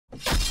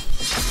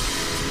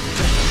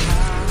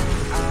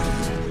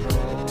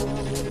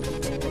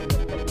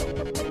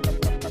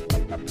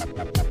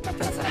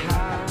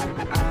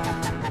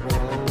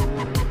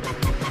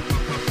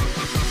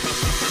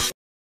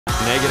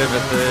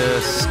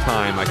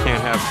time. I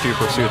can't have two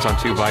pursuits on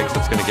two bikes.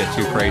 That's gonna get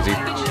too crazy.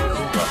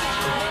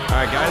 All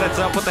right, guy that's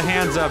up with the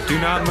hands up. Do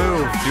not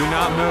move. Do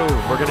not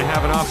move. We're gonna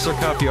have an officer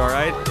cuff you. All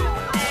right.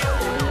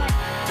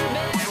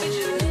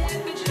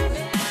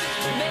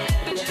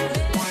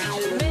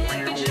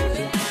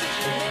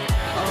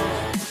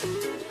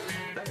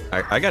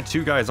 I got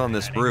two guys on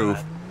this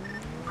roof.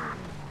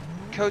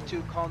 Code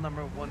 2, call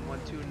number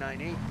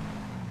 11298.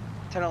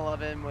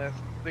 1011 with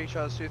 3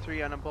 Charles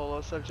 23 on a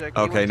bolo subject.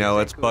 Okay, no,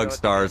 it's Bug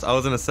Stars. I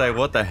was gonna say,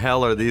 what the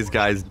hell are these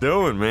guys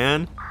doing,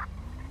 man?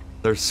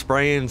 They're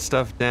spraying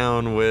stuff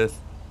down with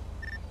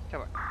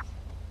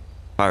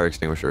fire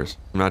extinguishers.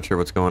 I'm not sure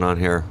what's going on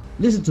here.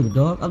 Listen to me,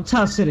 dog. I'm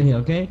tired of sitting here,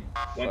 okay?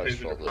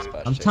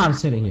 I'm tired of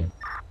sitting here.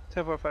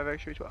 1045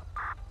 X-ray 12.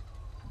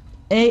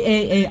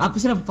 Hey, I've been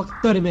sitting for fucking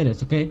 30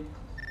 minutes, okay?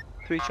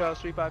 3 Charles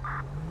 35.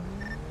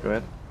 Go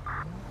ahead.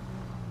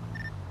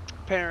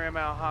 Panorama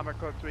Alhambra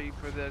code 3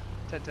 for the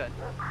 1010.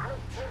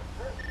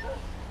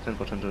 10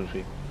 for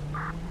 1023.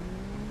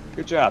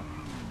 Good job.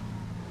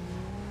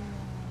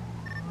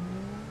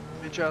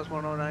 3 Charles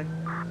 109.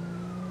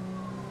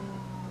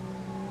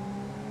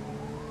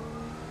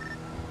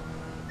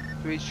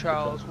 3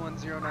 Charles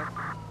 109.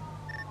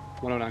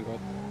 109, go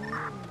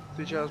ahead.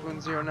 3 Charles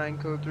 109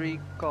 code 3,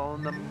 call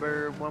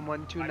number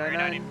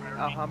 11299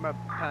 Alhambra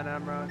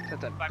Panorama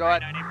 1010. Go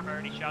ahead.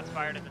 Priority shots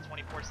fired at the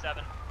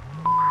 24/7.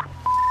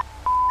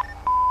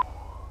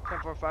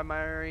 1045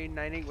 Myri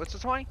 98. What's the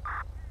 20?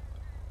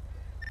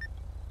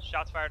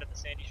 Shots fired at the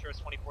Sandy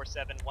Shores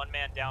 24/7. One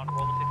man down.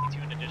 Roll the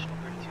 52 and additional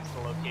 32 to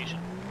the location.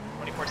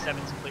 24/7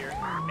 is clear.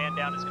 Man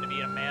down is going to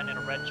be a man in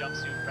a red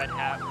jumpsuit, red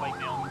hat, white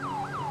male.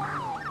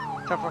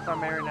 1045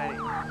 Myri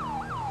 98.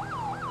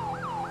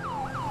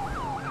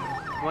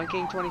 1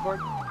 King 24.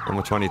 I'm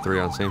with 23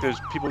 on scene. There's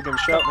people getting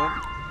shot, man.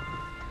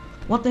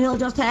 What the hell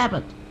just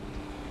happened?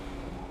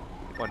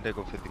 1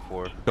 Deco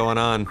 54. Going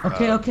on.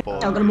 Okay, I'm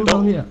gonna move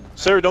on here.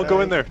 Sir, don't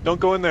go in there. Don't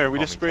go in there. We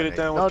just sprayed it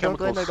down with No,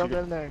 chemicals. don't go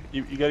in there.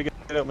 You gotta get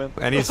out, man.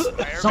 And he's.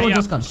 Someone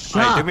just got All shot.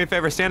 right, do me a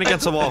favor. Stand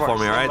against the wall for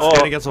me. All right, Oh.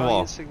 stand against the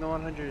wall. Signal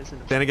 100 is in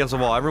the Stand against the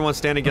wall. Everyone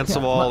stand against the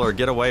wall or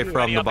get away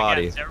from the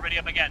body. Everybody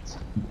up against.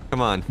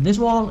 Come on. This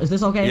wall, is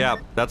this okay? Yeah,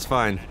 that's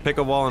fine. Pick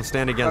a wall and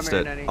stand against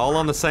it. All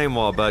on the same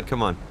wall, bud.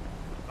 Come on.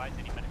 Advise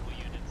any medical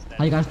units that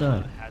How you guys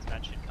doing?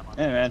 hazmat should come on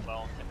Hey, man. as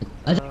well.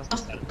 I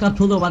just got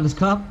pulled over by this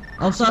cop.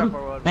 All of a sudden,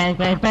 bang,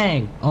 bang,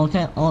 bang.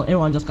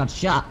 Everyone just got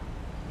shot.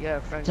 Yeah,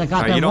 Frank. It's a All right,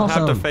 goddamn you don't wall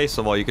have to zone. face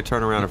the wall. You could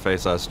turn around and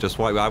face us. Just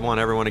I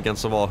want everyone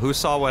against the wall. Who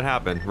saw what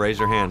happened? Raise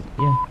your hand.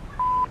 Yeah.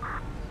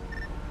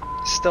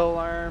 Still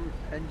alarm,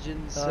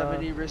 engine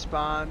 70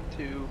 respond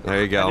to.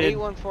 There you go.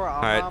 814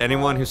 All right,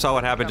 anyone who saw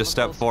what happened, just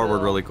step forward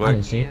really I quick.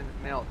 didn't see it.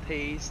 Male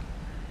taste.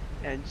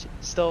 And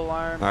still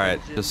alarm. All right,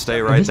 engine just stay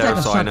 70 right This guy there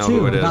got so I shot know too,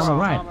 who it is. got him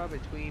right. Alhambra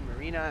between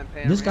Marina and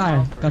Panorama This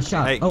guy for got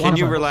shot. Hey, Oh, can I'm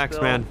you sorry. relax,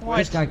 man?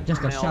 This guy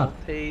just got male shot.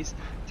 Taste.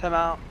 Time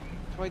out.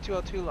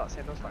 2202 Los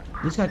Santos Fire.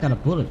 This guy got a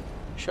bullet.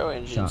 Show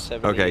engine Shot.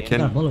 70. Okay, He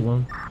got a bullet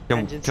wound.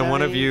 Can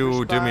one of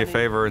you do me a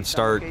favor and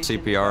start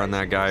CPR on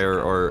that guy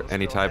or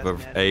any type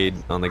of aid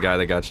on the guy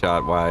that got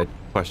shot while I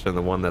question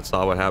the one that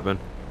saw what happened?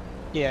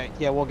 Yeah,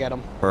 we'll get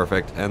him.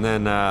 Perfect. And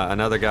then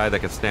another guy that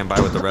can stand by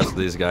with the rest of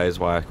these guys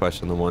while I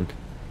question the one.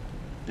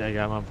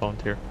 Yeah, I'm on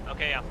volunteer.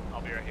 Okay, yeah, I'll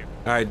be right here.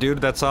 All right,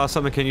 dude, that's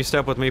awesome. And can you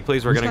step with me,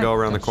 please? We're This gonna guy go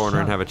around the got corner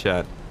and shot. have a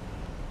chat.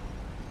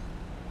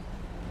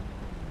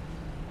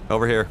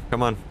 Over here.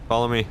 Come on,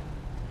 follow me.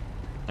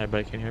 Hey,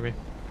 buddy, can you hear me?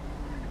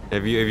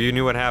 If you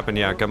knew what happened,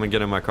 yeah, come and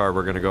get in my car.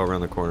 We're gonna go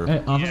around the corner.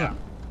 Hey, officer.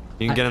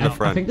 You can get in the I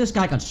front. think this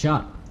guy got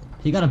shot.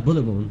 He got a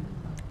bullet wound.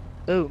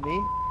 Oh,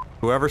 me?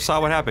 Whoever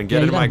saw what happened, get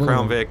Yeah, in you got my a bullet Crown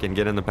wound. Vic and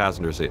get in the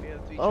passenger seat.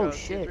 Oh,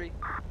 shit.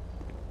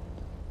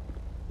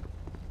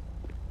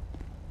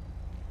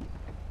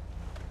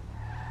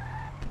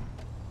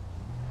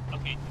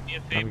 Okay, do me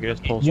a favor. I'm good.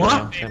 Okay, Pulse do me a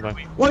right now. favor, Stand by.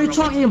 wait, What are you roll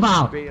talking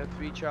about? Radio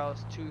 3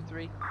 Charles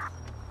 23.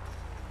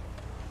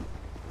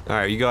 All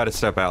right, you go ahead and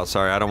step out.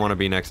 Sorry, I don't want to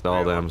be next to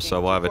all them,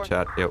 so we'll have a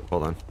chat. Yep,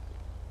 hold on.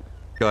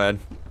 Go ahead.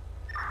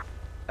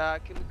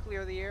 Can we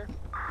clear the air?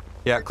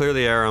 Yeah, clear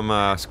the air.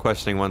 I'm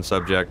questioning one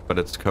subject, but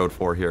it's code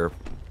 4 here.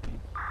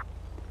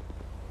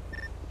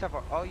 Tough,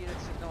 all units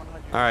signal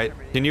 100. All right,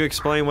 can you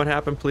explain what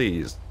happened,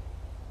 please?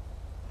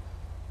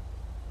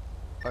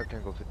 5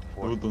 Tango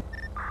 54.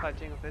 5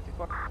 Tango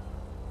 54.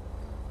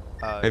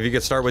 If you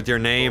could start with your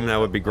name, that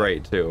would be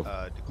great too.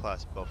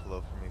 Declass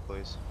Buffalo for me,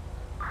 please.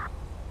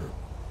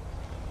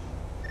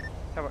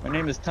 My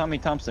name is Tommy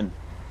Thompson.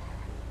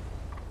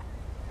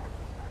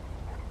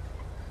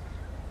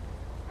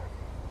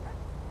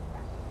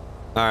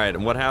 All right,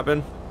 and what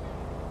happened?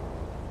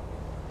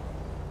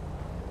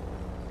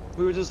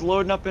 We were just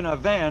loading up in a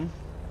van,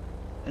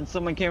 and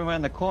someone came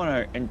around the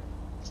corner and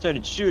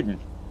started shooting.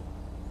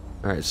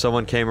 All right,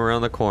 someone came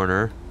around the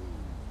corner.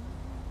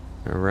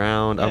 I'm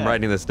Yeah.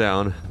 writing this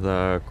down.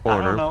 The I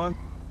corner. don't know him.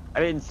 I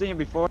didn't see him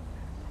before.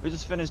 We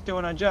just finished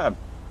doing our job.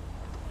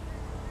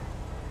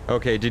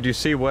 Okay, did you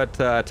see what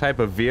type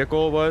of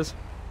vehicle it was?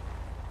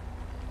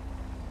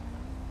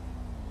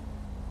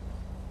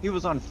 He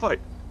was on foot.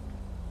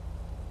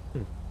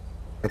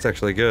 That's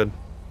actually good.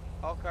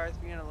 All cars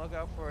be on the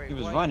lookout for a He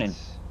was white running.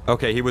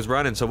 Okay, he was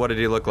running, so what did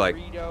he look like?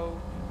 Burrito,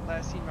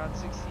 last seen Route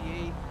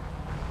 68.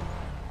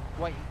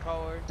 White in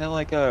color. Is that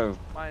like a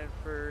Mine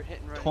for hit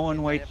and run.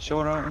 torn white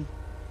shirt on?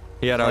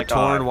 He had a Like,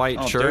 torn white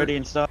all shirt. dirty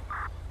and stuff.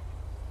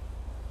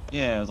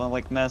 Yeah, it was all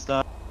like messed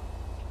up.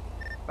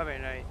 Bye-bye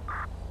night.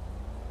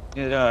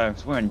 It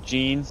was wearing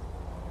jeans,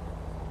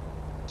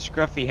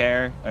 scruffy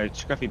hair or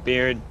scruffy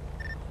beard.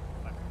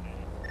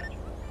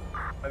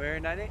 Bye-bye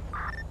night.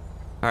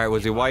 All right,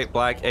 was he white,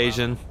 black,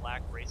 Asian?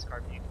 Black race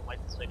car vehicle,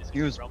 license plate is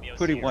He was Romeo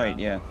pretty Sierra, white,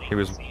 yeah. He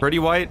was pretty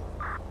white.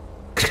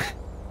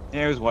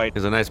 Yeah, he was white.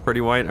 He's a nice,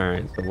 pretty white. All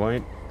right, so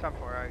white. Time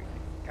for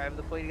can I have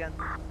the plate again?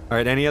 All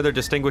right, any other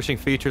distinguishing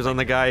features on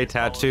the guy?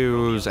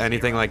 Tattoos,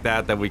 anything like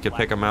that that we could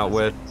pick him out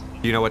with?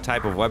 Do you know what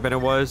type of weapon it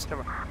was?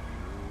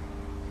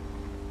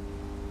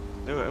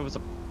 It was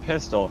a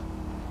pistol.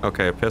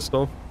 Okay, a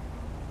pistol.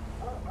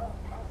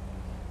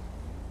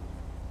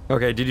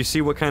 Okay, did you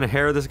see what kind of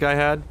hair this guy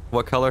had?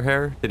 What color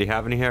hair? Did he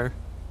have any hair?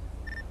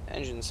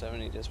 Engine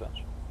 70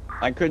 dispatch.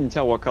 I couldn't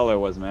tell what color it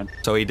was, man.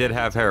 So he did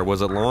have hair.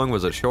 Was it long?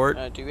 Was it short?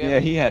 Do we have Yeah,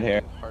 he had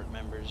hair. Heart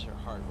members or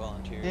Heart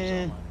volunteers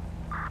Eh. online?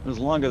 It was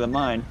longer than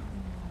mine.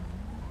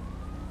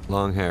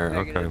 Long hair,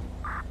 Negative. okay.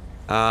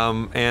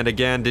 And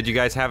again, did you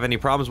guys have any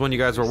problems when you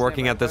guys were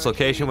working at this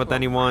location with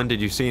anyone?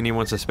 Did you see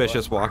anyone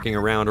suspicious walking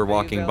around or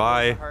walking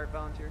by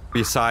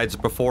besides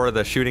before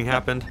the shooting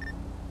happened?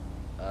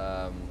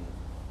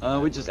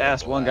 We just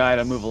asked one guy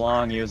to move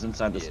along. He was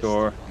inside the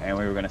store, and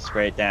we were gonna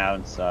spray it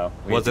down. So.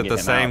 Was it the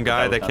same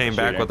guy that came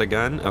back with a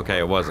gun? Okay,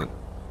 it wasn't.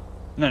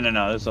 No,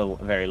 this was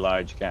a very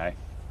large guy.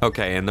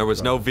 Okay, and there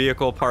was no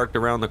vehicle parked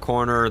around the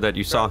corner that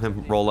you saw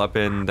him roll up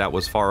in that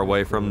was far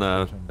away from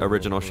the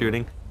original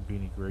shooting?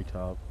 Beanie gray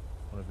top,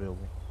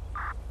 unavailable.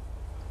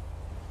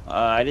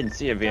 I didn't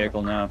see a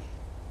vehicle, no.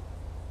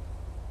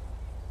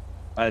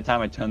 By the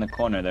time I turned the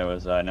corner, there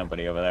was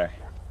nobody over there.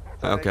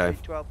 Okay.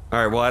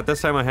 Alright, well at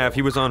this time I have,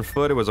 he was on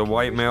foot, it was a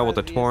white male with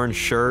a torn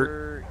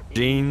shirt,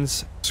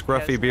 jeans,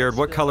 scruffy beard.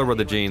 What color were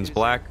the jeans?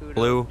 Black?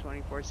 Blue?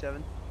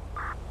 24/7.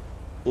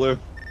 Blue.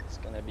 It's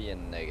gonna be a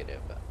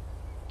negative.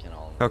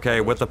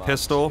 Okay, with a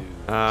pistol,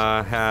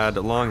 had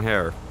long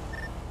hair.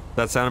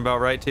 That sound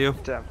about right to you?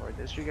 Time for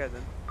this. You guys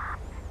then.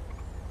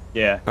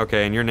 Yeah.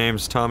 Okay, and your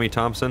name's Tommy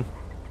Thompson?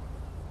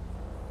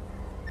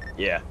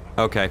 Yeah.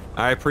 Okay,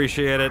 I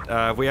appreciate it.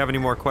 If we have any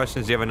more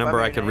questions, do you have a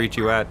number I could reach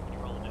you at?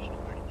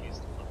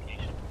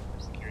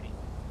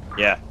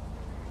 Yeah.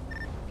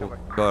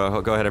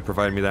 Go ahead and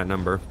provide me that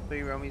number.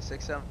 3 Romeo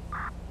 67.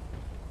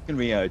 It's gonna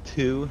be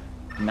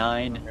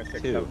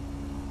 292.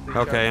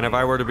 Okay, and if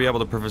I were to be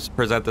able to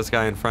present this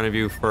guy in front of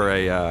you for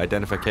a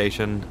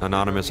identification,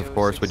 anonymous of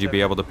course, would you be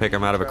able to pick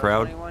him out of a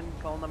crowd?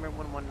 Call number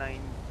 119.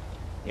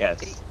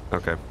 Yes.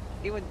 Okay.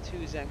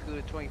 812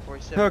 Zancuda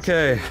 24/7.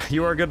 Okay,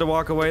 you are good to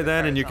walk away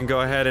then, and you can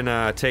go ahead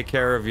and take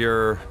care of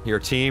your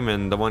team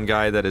and the one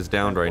guy that is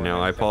downed right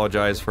now. I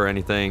apologize for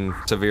anything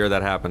severe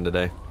that happened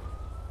today.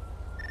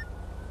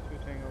 2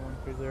 Tango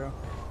 130.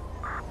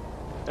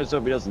 Let's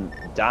hope he doesn't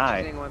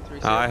die.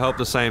 I hope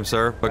the same,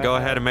 sir. But go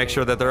ahead and make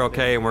sure that they're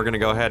okay, and we're going to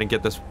go ahead and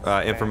get this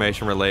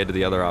information relayed to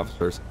the other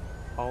officers.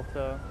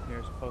 Alta,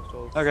 here's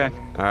postal. Okay.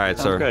 All right,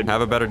 Sounds sir. good.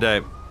 Have a better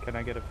day. Can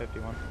I get a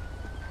 51?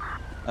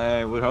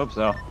 I would hope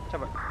so.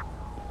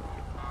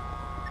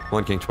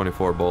 1 King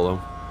 24 Bolo.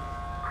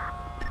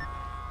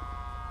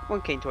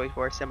 1 King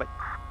 24. Stand by.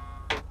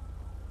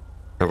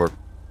 Over.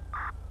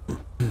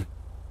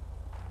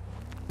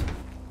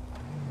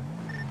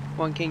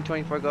 1 King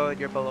 24. Go ahead.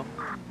 Your Bolo.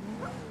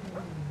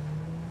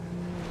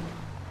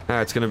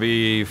 Alright, it's gonna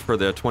be for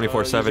the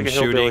 24/7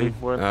 shooting.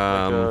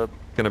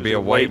 Gonna be a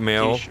white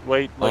male,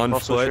 on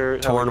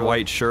foot, torn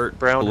white shirt,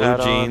 blue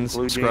jeans,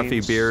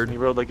 scruffy beard, He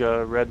rode like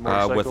a red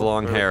motorcycle with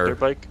long or hair. dirt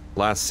bike.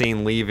 Last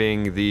seen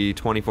leaving the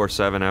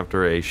 24/7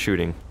 after a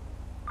shooting.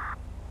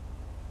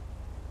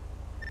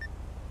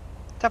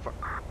 Top 4.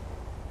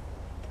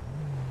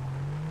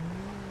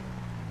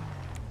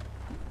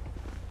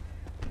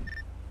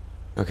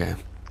 Okay.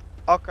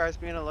 All cars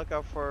be on the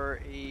lookout for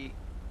a.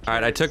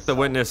 Alright, I took the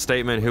witness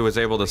statement who was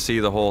able to see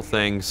the whole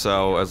thing,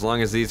 so as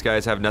long as these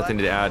guys have nothing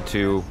to add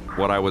to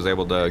what I was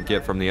able to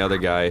get from the other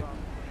guy,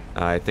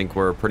 I think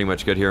we're pretty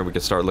much good here and we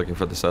can start looking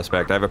for the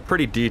suspect. I have a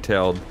pretty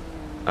detailed...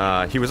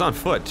 he was on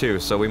foot too,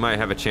 so we might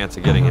have a chance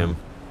of getting him.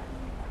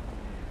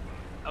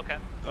 Okay.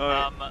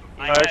 I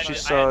actually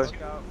saw...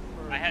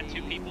 I had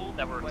 2 people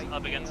that were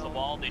up against the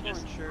wall. They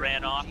just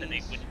ran off and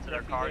they went into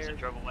their cars and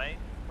drove away.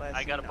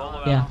 I got a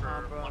bolo out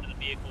for one of the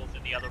vehicles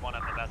and the other one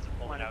I'm about to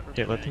pull it out.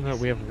 Yeah, let them know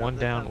we have 1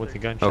 down with a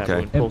gunshot Okay.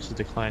 wound. Pulse is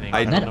declining.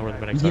 I don't know where the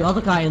medics The are. other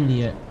guy in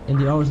the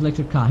orange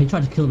electric car, he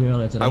tried to kill me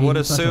earlier today. I would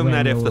He tried to assume ram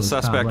that me if over the with his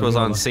car, suspect run was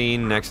me on over.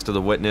 scene next to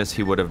the witness,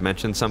 he would have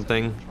mentioned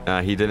something.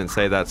 He didn't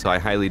say that, so I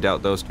highly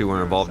doubt those 2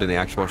 were involved in the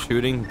actual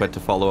shooting, but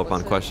to follow up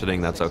on questioning,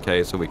 that's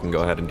okay, so we can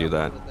go ahead and do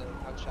that.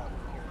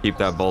 Keep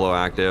that bolo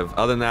active.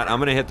 Other than that, I'm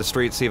gonna hit the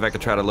street, see if I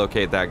can try to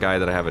locate that guy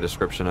that I have a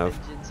description of.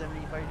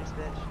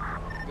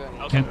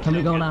 Can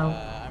we go now?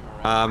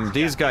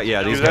 These guys, yeah,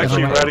 He these was guys.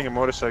 actually Alright. riding a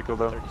motorcycle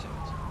though.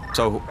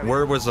 So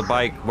where was the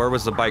bike? Where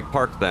was the bike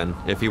parked then?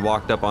 If he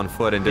walked up on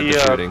foot and did He, the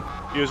shooting.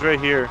 He was right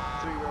here.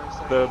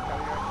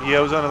 He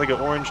was on like an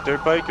orange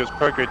dirt bike. It was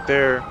parked right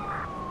there,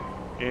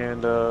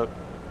 and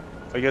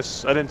I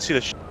guess I didn't see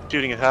the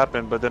shooting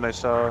happen, but then I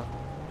saw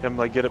him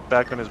like get it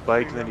back on his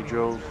bike, and then he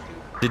drove.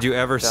 Did you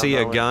ever see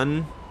a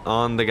gun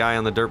on the guy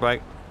on the dirt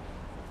bike?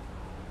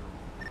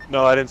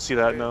 No, I didn't see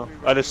that. No,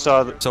 I just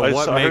saw. So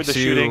what makes you?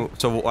 Shooting.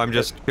 So I'm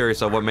just curious.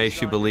 So what makes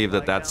you believe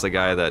that that's the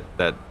guy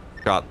that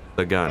shot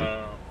the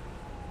gun?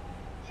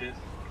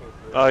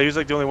 He was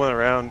like the only one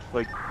around.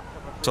 Like.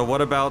 So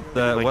what about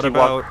the like what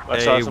about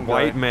a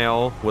white guy.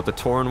 male with a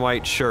torn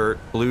white shirt,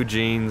 blue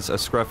jeans, a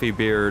scruffy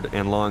beard,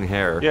 and long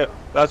hair? Yeah,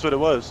 that's what it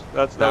was.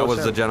 That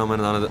was the gentleman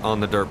on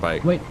the dirt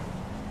bike. Wait.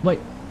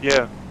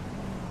 Yeah.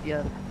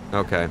 Yeah.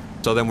 Okay.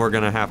 So then we're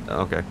gonna have to.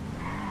 Okay.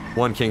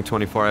 1 King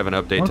 24. I have an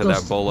update to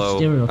that bolo.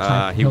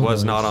 He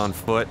was not on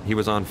foot. He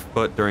was on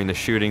foot during the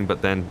shooting,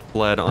 but then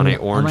fled on a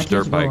orange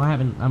dirt bike.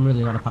 I'm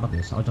really not a part of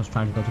this. I was just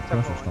trying to go to the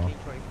grocery store.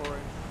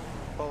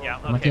 Yeah.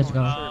 My Okay. kids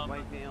go.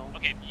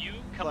 Okay. You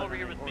come over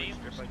here with me.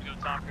 We're just gonna go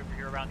talk over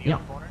here around the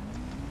other corner.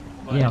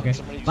 Yeah, okay.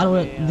 By the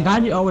way, the guy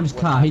in the orange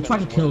car, he tried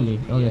to kill me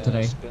earlier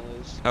today.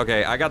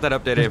 Okay, I got that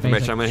updated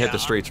information. I'm gonna hit the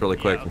streets really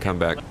quick and come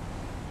back.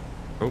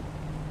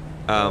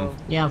 Oh.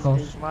 Yeah, of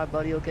course. Is my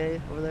buddy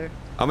okay over there?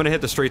 I'm gonna hit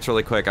the streets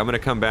really quick. I'm gonna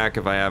come back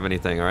if I have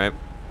anything, alright?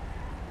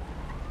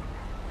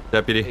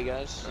 Deputy? Hey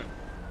guys.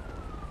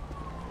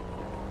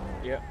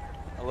 Yeah.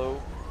 Hello.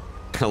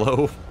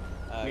 Hello?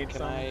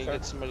 Can I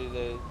get somebody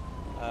to...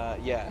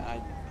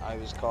 yeah, I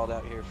was called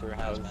out here for a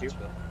hazmat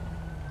spill.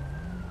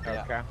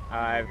 Okay.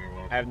 I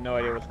have no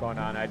idea what's going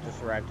on. I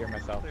just arrived here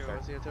myself.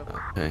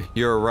 Okay.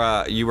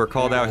 You were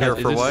called out here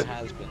for what?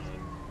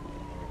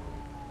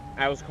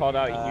 I was called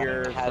out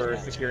here for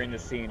securing the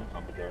scene.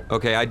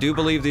 Okay, I do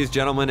believe these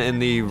gentlemen in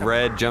the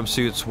red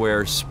jumpsuits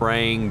were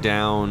spraying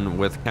down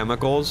with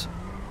chemicals,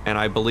 and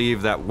I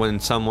believe that when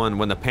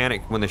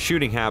the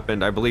shooting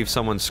happened, I believe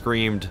someone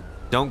screamed,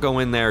 "Don't go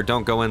in there,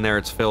 don't go in there,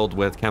 it's filled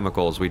with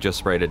chemicals, we just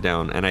sprayed it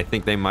down," and I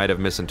think they might have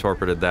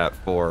misinterpreted that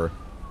for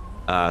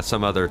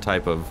some other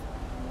type of,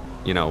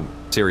 you know,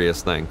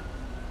 serious thing.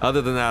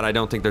 Other than that, I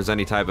don't think there's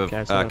any type of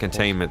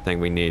containment thing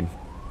we need.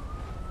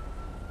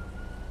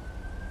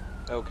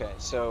 Okay,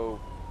 so,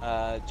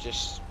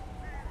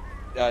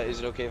 is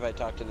it okay if I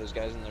talk to those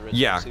guys in the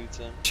red suits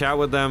then? Chat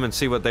with them and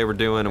see what they were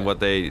doing and what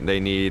they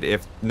need.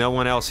 If no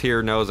one else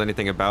here knows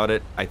anything about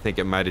it, I think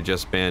it might have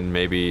just been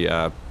maybe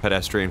a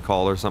pedestrian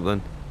call or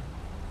something.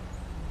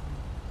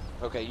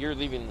 Okay, you're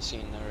leaving the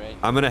scene though, right?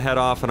 I'm gonna head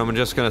off and I'm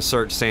just gonna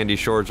search Sandy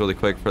Shores really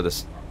quick for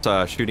this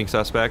shooting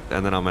suspect,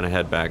 and then I'm gonna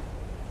head back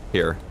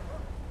here.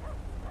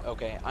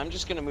 Okay, I'm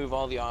just gonna move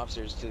all the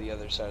officers to the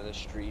other side of the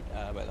street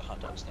by the hot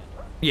dog stand.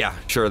 Yeah,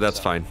 sure, that's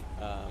fine.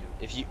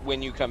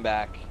 When you come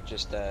back,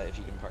 just if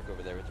you can park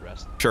over there with the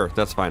rest. Sure,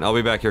 that's fine. I'll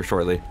be back here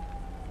shortly.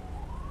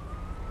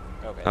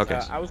 Okay.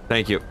 Okay.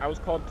 Thank you. I was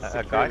called to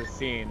secure the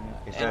scene.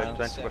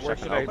 Where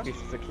should I be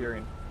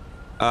securing?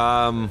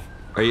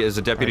 Is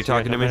the deputy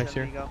talking to me?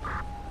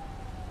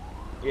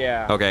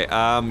 Yeah. Okay.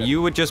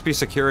 You would just be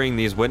securing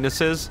these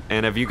witnesses,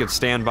 and if you could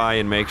stand by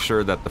and make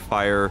sure that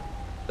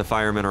the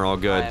firemen are all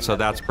good. So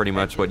that's pretty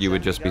much what you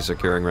would just be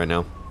securing right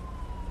now.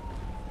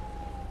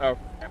 Oh.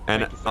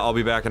 And I'll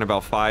be back in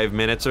about 5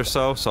 minutes or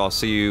so, so I'll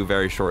see you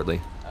very shortly.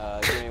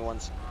 Give me one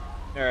second.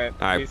 Alright.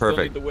 Alright, do you perfect.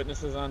 Still need the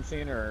witnesses on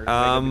scene, or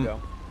go?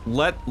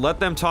 Let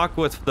them talk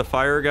with the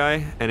fire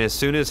guy, and as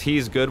soon as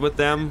he's good with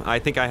them, I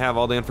think I have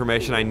all the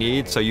information I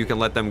need, so you can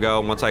let them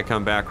go. Once I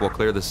come back, we'll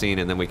clear the scene,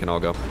 and then we can all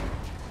go.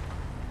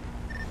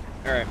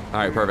 Alright.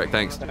 Alright, perfect,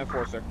 thanks.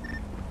 10-4, sir.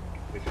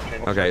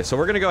 Okay, so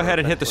we're gonna go ahead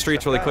and hit the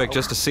streets really quick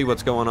just to see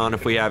what's going on,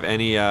 if we have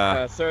any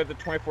sir, the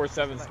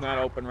 24/7's not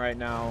open right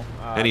now.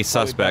 Any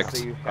suspects.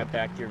 So you head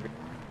back to your...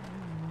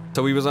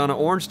 So he was on an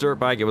orange dirt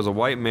bike. It was a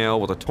white male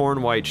with a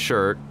torn white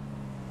shirt,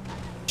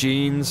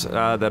 jeans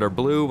that are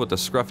blue with a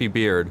scruffy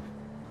beard.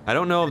 I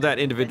don't know if that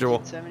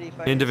individual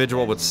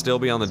would still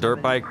be on the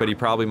dirt bike, but he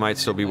probably might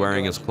still be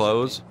wearing his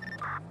clothes.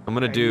 I'm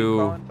gonna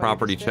do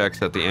property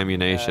checks at the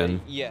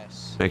ammunition.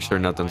 Yes. Make sure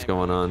nothing's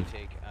going on.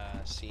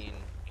 Scene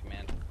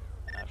command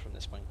from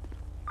this point.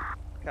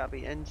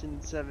 Copy,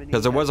 engine 70.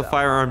 Because there was a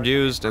firearm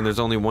used, and there's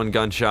only one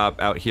gun shop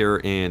out here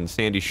in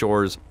Sandy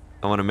Shores.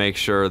 I want to make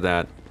sure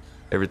that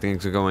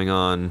everything's going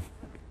on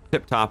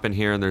tip-top in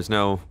here, and there's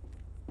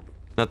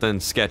nothing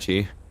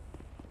sketchy.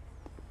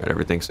 Got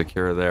everything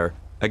secure there.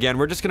 Again,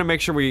 we're just gonna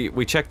make sure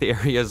we check the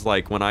areas,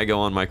 like when I go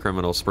on my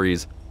criminal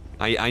sprees.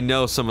 I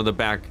know some of the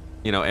back,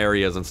 you know,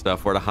 areas and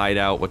stuff, where to hide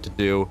out, what to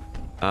do.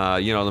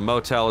 You know, the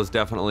motel is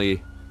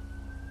definitely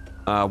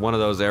one of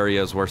those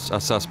areas where a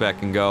suspect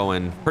can go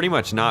and pretty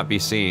much not be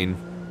seen.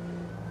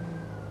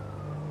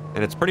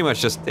 And it's pretty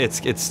much just,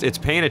 it's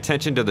paying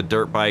attention to the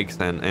dirt bikes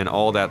and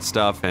all that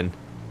stuff, and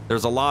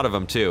there's a lot of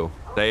them too.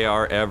 They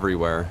are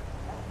everywhere.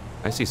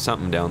 I see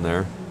something down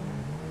there.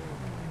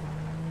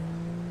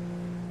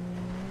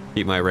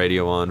 Keep my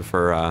radio on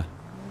for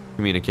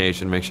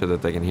communication, make sure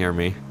that they can hear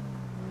me.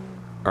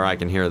 Or I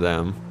can hear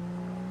them.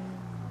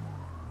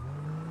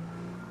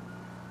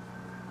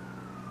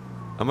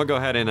 I'm gonna go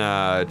ahead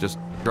and just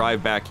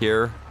drive back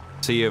here,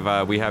 see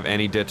if we have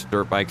any ditched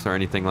dirt bikes or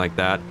anything like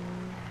that.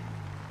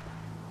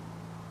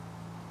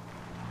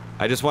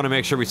 I just want to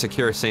make sure we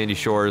secure Sandy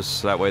Shores,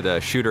 so that way the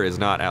shooter is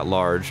not at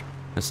large.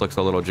 This looks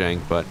a little jank,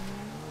 but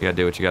you gotta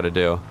do what you gotta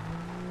do.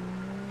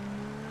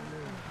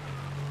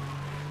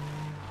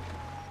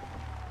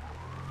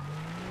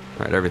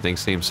 Alright, everything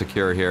seems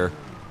secure here.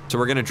 So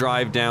we're gonna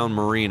drive down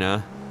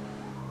Marina,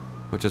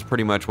 which is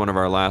pretty much one of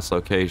our last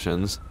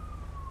locations.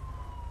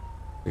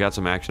 We got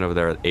some action over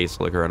there at Ace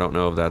Liquor. I don't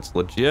know if that's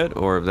legit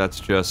or if that's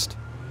just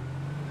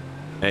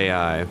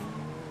AI.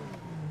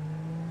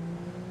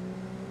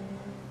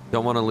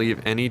 Don't want to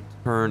leave any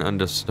turn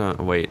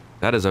undone. Wait,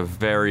 that is a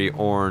very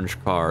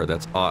orange car.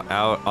 That's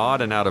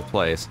odd and out of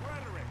place.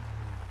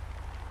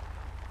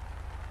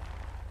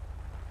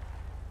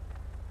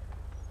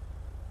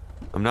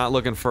 I'm not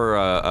looking for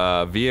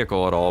a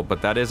vehicle at all,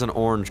 but that is an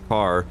orange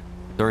car.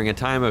 During a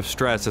time of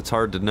stress, it's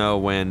hard to know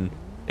when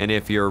and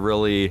if you're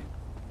really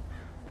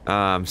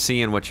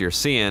seeing what you're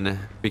seeing.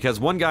 Because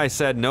one guy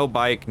said no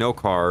bike, no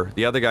car.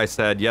 The other guy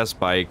said yes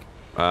bike,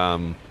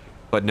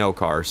 but no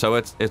car. So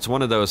it's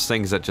one of those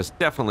things that just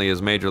definitely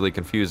is majorly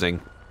confusing.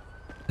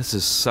 This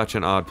is such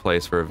an odd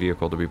place for a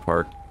vehicle to be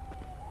parked.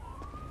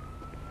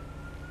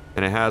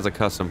 And it has a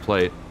custom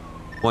plate.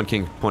 1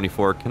 King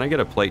 24. Can I get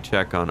a plate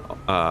check on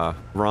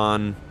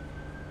Ron,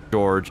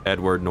 George,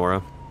 Edward,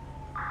 Nora?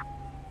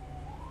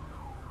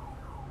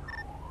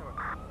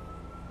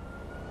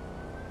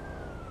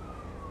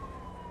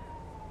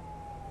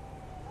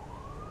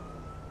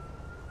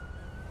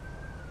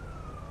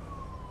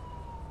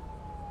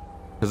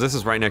 Because this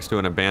is right next to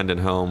an abandoned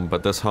home,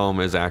 but this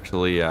home is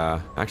actually,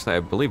 actually,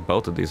 I believe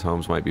both of these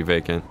homes might be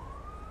vacant.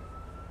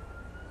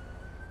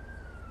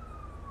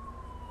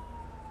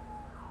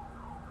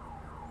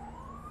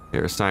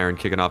 Here's a siren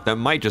kicking off. That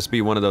might just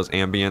be one of those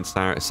ambient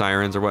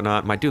sirens or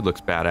whatnot. My dude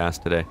looks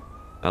badass today.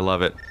 I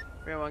love it.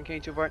 1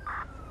 King 24.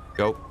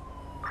 Go.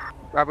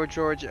 Robert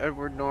George,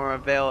 Edward Nora,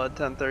 Vale at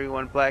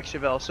 1031 Black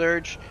Chevelle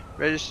Surge.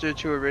 Registered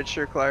to a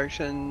Richard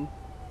Clarkson.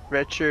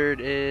 Richard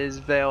is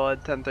Vale at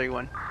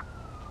 1031.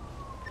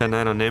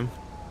 10-9 on name.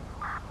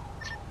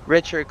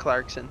 Richard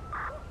Clarkson.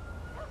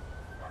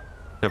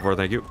 10-4,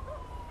 thank you.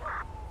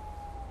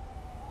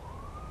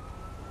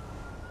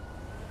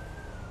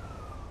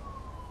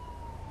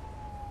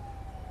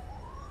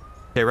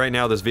 Okay, right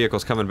now this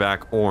vehicle's coming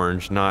back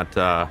orange, not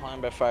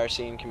Behind by fire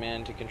scene,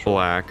 command to control.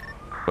 black.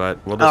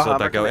 But we'll just let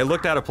that go. It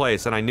looked out of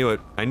place, and I knew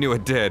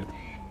it did,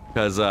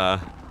 because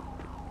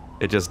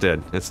it just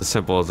did. It's as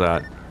simple as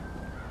that.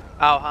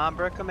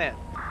 Alhambra command.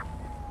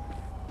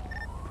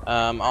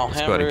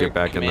 Let's go ahead and get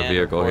back in the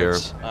vehicle here.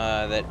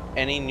 That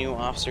any new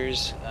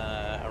officers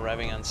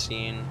arriving on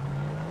scene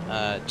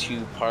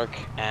to park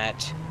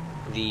at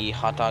the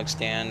hot dog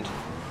stand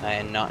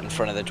and not in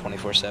front of the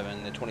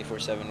 24/7. The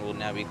 24/7 will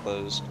now be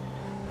closed.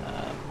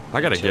 I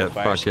gotta get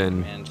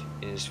fucking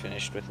is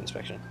finished with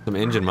inspection. Some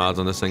engine mods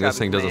on this thing. This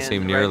thing doesn't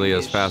seem nearly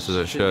as fast as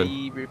it should.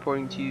 Be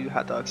reporting to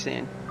hot dog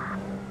stand.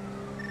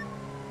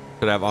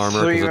 Could have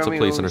armor because it's a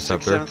police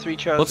interceptor.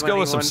 Let's go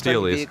with some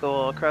steelies.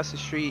 Vehicle across the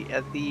street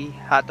at the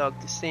hot dog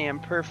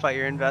stand per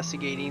fire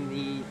investigating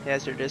the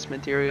hazardous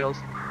materials.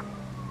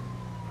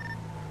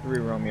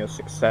 3 Romeo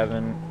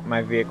 67.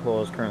 My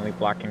vehicle is currently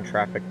blocking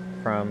traffic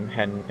from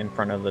heading in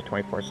front of the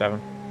 24/7.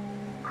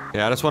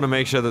 Yeah, I just want to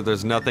make sure that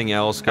there's nothing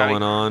else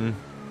going on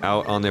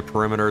out on the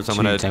perimeters. I'm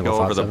gonna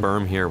go over the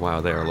berm here.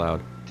 Wow, they are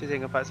loud. 2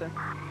 Tango 57.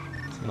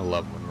 It's gonna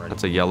love one right.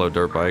 That's a yellow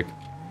dirt bike.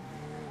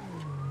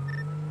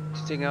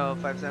 2 Tango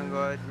 57, go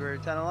ahead. We're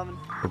 1011.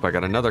 Hope I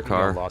got another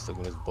car. Los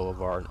Lagunas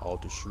Boulevard and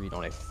Alter Street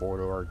on a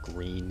 4-door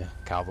green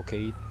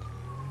Cavalcade.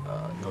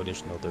 No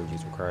additional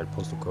 30s required.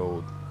 Postal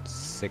code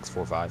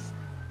 645.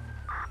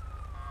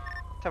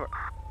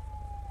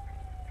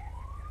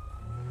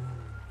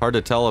 Hard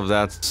to tell if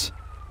that's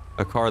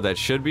a car that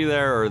should be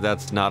there or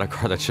that's not a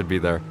car that should be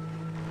there.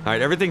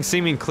 Alright, everything's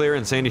seeming clear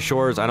in Sandy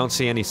Shores. I don't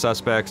see any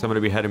suspects. I'm going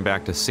to be heading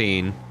back to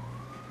scene.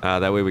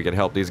 That way we can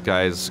help these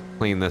guys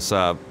clean this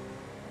up.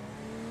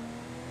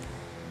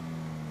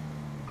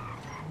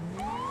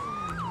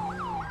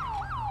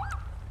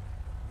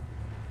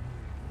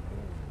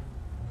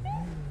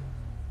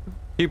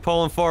 Keep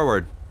pulling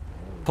forward.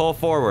 Pull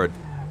forward.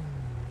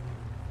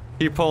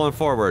 Keep pulling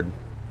forward.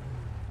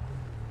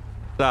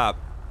 Stop.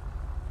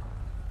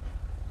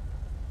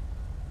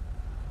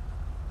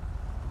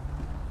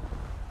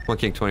 One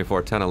King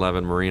 24,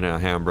 1011 Marina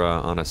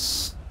Alhambra on a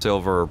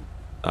silver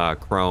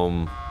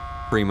chrome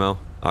Primo.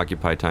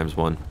 Occupy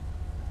 ×1.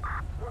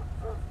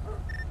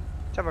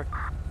 Cover.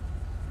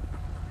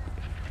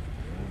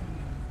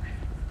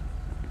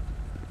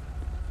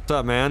 What's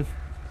up, man?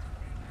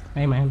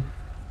 Hey, man.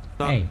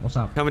 Hey, what's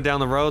up? Coming down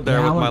the road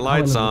there with my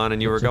lights on,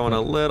 and you were going a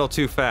little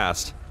too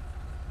fast.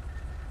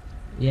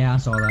 Yeah, I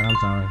saw that. I'm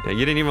sorry. Yeah,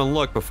 you didn't even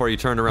look before you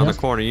turned around the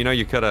corner. You know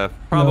you could have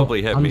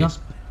probably hit me.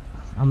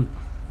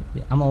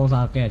 I'm almost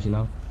out of gas, you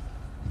know.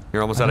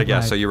 You're almost out of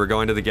gas, so you were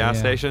going to the gas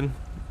station?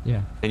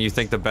 Yeah. And you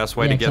think the best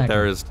way to get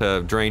there is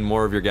to drain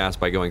more of your gas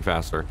by going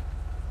faster?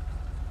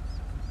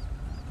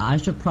 I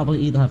should probably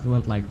either have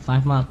went like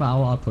 5 miles per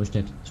hour or pushed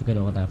it to get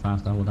over there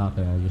faster without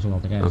using all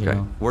the gas. Okay. You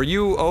know? Were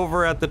you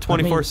over at the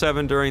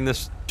 24/7 during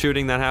this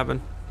shooting that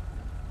happened?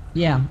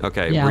 Yeah.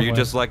 Okay. Yeah, Were you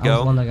just let I was the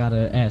go? one that got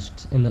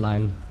asked in the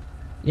line.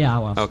 Yeah, I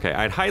was. Okay.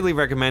 I'd highly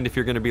recommend if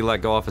you're going to be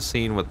let go off a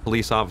scene with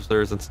police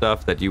officers and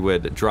stuff that you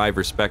would drive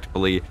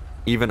respectfully,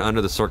 even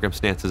under the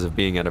circumstances of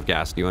being out of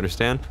gas. Do you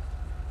understand?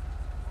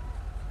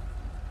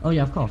 Oh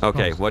yeah, of course.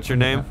 Okay. Of course. What's your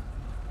name?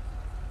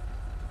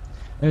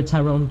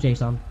 Tyrone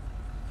Jason.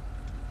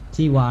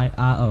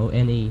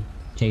 Tyrone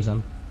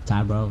Jason.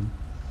 Tyrone.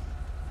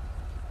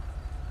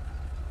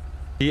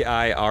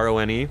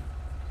 Tyrone.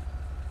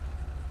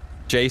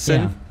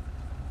 Jason.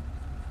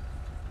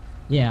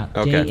 Yeah.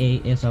 Okay.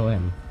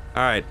 Jason.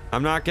 All right.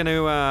 I'm not going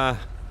to.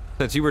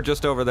 Since you were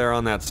just over there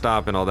on that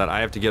stop and all that, I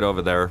have to get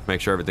over there, make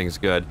sure everything's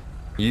good.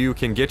 You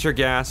can get your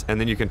gas, and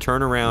then you can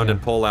turn around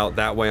and pull out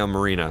that way on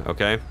Marina.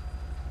 Okay.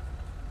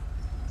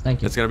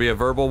 Thank you. It's going to be a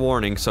verbal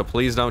warning, so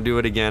please don't do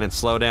it again and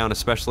slow down,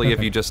 especially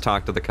if you just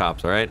talk to the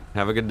cops, all right?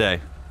 Have a good day.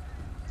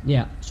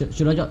 Yeah.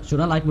 Should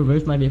I like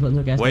reverse my vehicle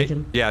into a gas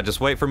station? Yeah, just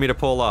wait for me to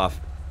pull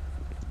off.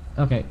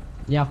 Okay.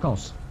 Yeah, of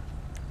course.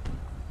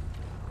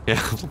 Yeah,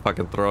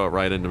 fucking throw it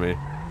right into me.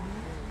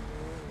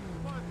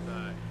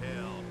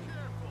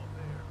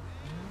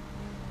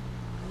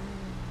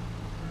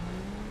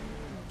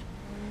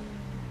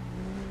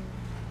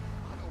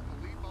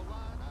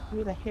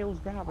 Who the hell's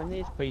driving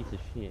this piece of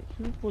shit?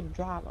 Who's the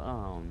driver?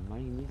 Oh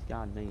man, these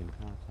goddamn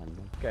cops.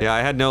 Okay. Yeah, I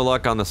had no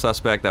luck on the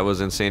suspect that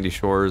was in Sandy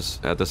Shores.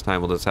 At this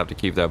time, we'll just have to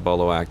keep that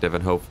bolo active,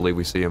 and hopefully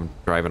we see him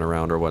driving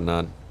around or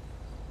whatnot.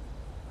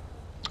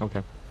 Okay.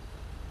 You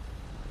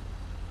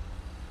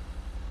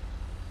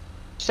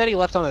said he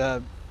left on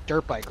a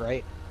dirt bike,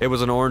 right? It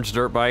was an orange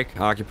dirt bike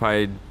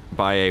occupied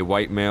by a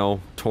white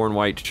male, torn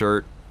white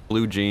shirt,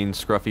 blue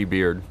jeans, scruffy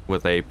beard,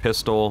 with a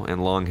pistol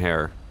and long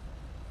hair.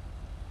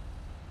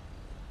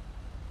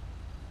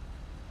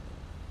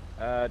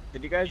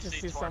 Did you guys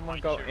just see someone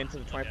go into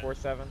the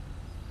 24/7?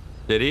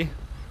 Did he?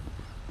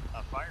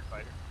 A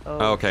firefighter.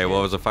 Oh, okay, well,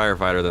 it was a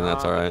firefighter, then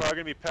that's alright. They're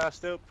probably gonna be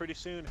passed out pretty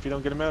soon if you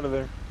don't get them out of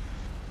there.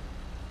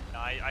 No,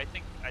 I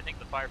think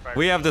the firefighter.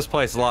 We have this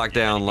place locked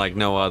down like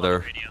no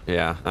other.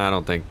 Yeah, I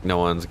don't think no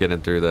one's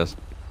getting through this.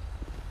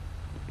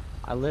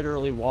 I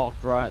literally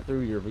walked right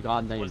through your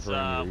goddamn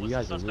perimeter. You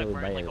guys are really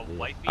bad at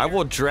this. I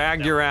will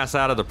drag your ass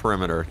out of the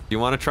perimeter. Do you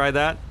want to try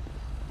that?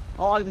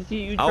 Oh, I can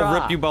see you try.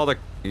 I'll rip you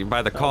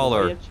by the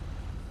collar.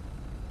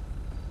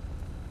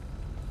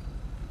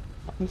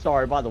 I'm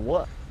sorry, by the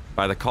what?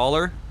 By the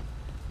collar,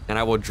 and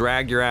I will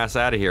drag your ass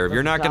out of here. If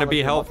you're not going to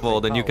be helpful,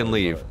 then you can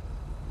leave.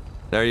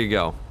 There you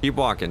go. Keep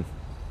walking.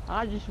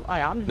 I'm just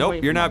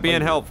Nope, you're not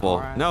being helpful.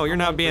 Right. No, you're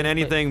not being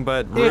anything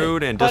but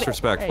rude and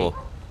disrespectful.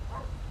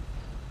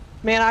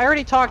 Man, I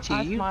already talked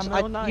to you.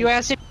 That's You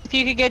asked if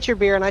you could get your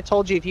beer, and I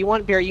told you if you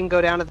want beer, you can go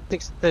down to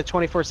the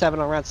 24/7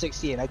 on Route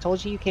 68. I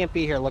told you you can't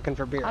be here looking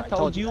for beer. I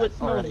told you it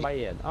smells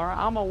bad. All right,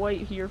 I'm gonna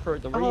wait here for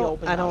it to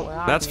reopen. I don't.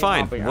 That's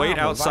fine. Wait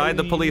outside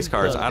the police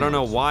cars. I don't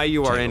know why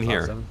you are in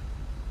here.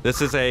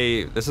 This is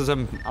a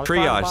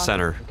triage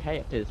center.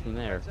 Cactus from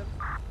there.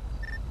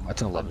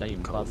 That's an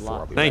 11 code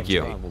 4. Thank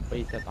you.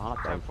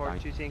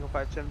 10-4-2 single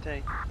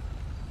 517.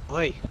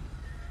 Oi.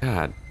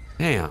 God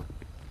damn.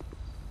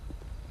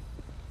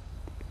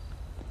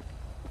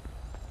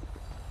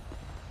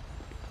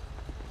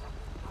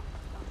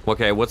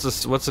 Okay, what's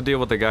the deal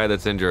with the guy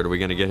that's injured? Are we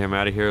gonna get him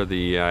out of here?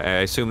 I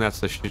assume that's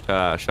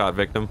the shot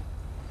victim.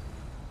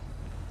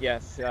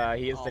 Yes,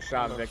 he is the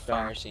shot victim.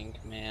 Fire scene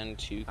command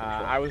to control.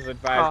 I was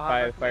advised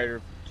by the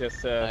fighter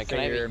just to sit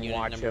here and unit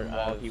watch number him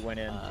while of, he went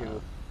in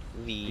to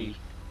the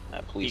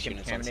police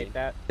units on scene. decontaminate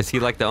that. Is he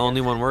like the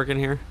only one working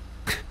here?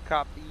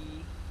 Copy.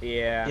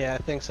 Yeah. Yeah, I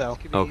think so.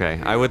 Okay,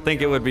 I would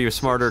think it would be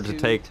smarter to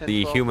take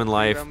the human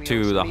life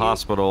to the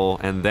hospital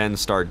and then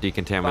start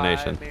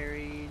decontamination.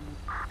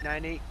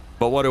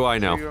 But what do I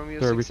know?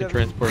 Sir, we can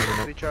transport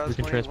him. We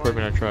can transport him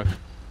in our truck.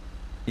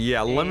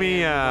 Yeah, let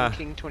me.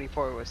 King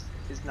 24 is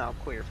now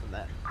clear from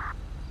that.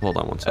 Hold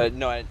on one second.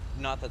 No,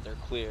 not that they're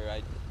clear.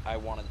 I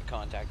wanted to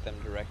contact them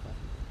directly.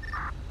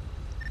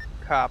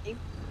 Copy.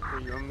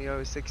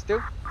 Romeo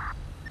 62.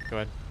 Go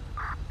ahead.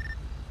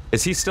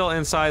 Is he still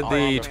inside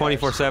the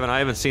 24/7? I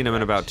haven't seen him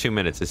in about 2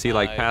 minutes. Is he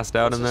like passed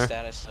out in there?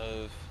 Status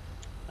of,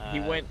 he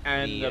went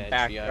in the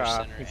back.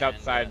 He's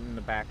outside in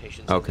the back.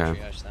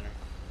 Okay.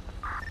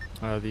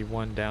 The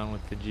one down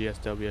with the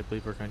GSW, I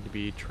believe we're going to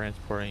be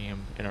transporting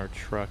him in our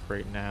truck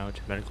right now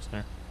to medical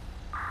center.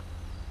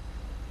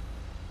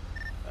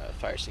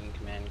 Fire scene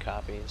command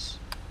copies.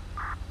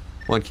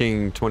 1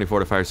 King 24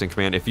 to Fire Scene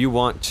Command. If you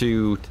want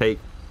to take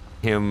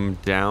him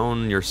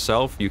down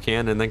yourself, you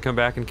can, and then come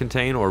back and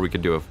contain, or we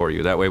could do it for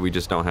you. That way we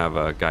just don't have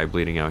a guy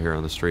bleeding out here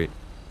on the street.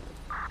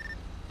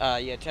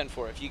 Yeah,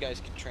 10-4. If you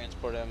guys could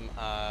transport him,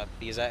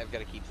 because I've got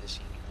to keep the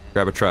scene command.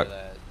 Grab a truck.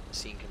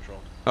 Scene control.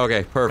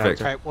 Okay, perfect.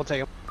 Alright, we'll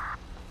take him.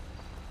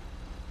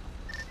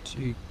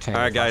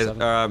 Alright, guys.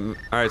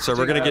 Alright, so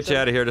we're gonna get you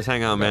out of here. Just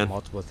hang on, man.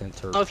 Multiple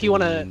Oh, if you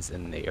wanna.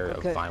 in the area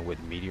of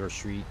Vinewood Meteor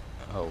Street.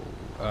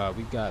 Oh,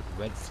 we've got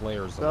red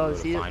flares on Oh, the is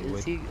road he, to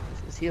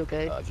Finewood. is he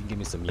okay? If you can give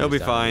me some He'll be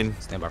units down there,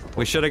 fine. stand by for We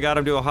postal. should have got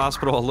him to a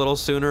hospital a little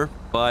sooner,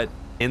 but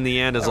in the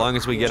end, as long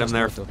as we get him Just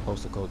there north of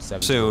postal code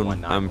soon,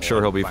 7019 I'm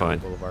sure he'll be fine.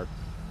 Boulevard.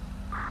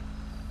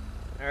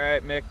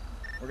 Alright, Mick.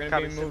 We're gonna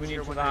Copy, be moving you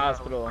to 701 the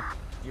hospital.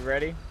 You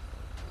ready?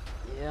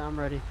 Yeah, I'm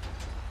ready.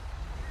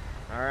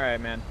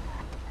 Alright, man.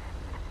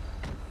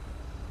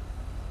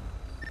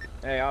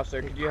 Hey,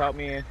 officer, could you help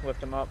me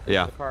lift him up?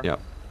 Yeah, The car? yep.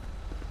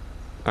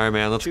 All right,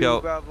 man, let's 2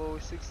 go. Bravo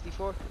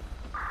 64.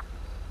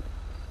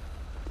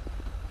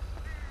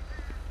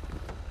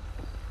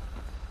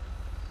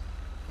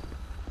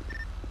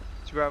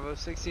 Bravo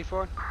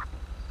 64.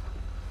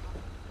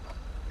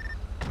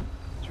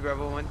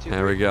 Bravo 123.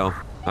 There we go. All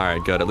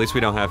right, good. At least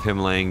we don't have him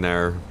laying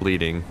there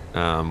bleeding,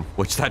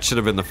 which that should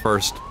have been the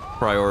first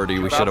priority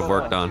we should have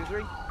worked on.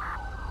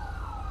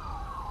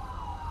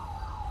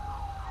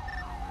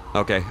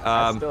 Okay.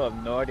 I still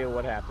have no idea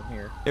what happened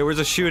here. It was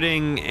a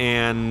shooting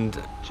and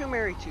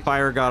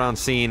fire got on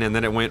scene, and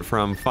then it went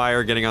from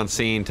fire getting on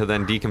scene to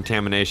then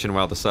decontamination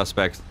while the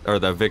suspect or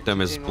the victim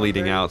is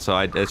bleeding out. So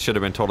it should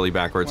have been totally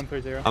backwards.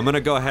 I'm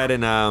gonna go ahead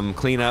and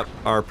clean up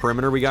our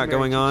perimeter we got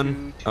going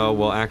on. Oh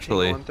well,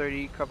 actually,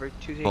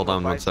 hold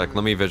on one sec.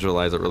 Let me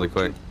visualize it really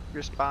quick.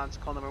 Response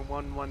call number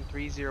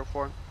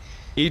 11304.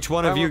 Each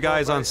one of you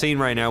guys on scene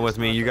right now with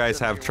me, you guys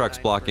have trucks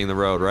blocking the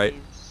road, right?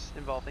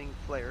 Involving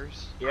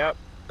flares. Yep.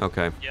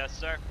 Okay. Yes,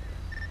 sir.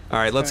 All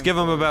right, let's give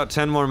them about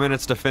 10 more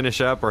minutes to finish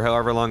up, or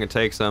however long it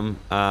takes them,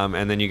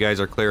 and then you guys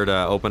are clear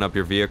to open up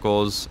your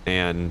vehicles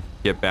and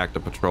get back to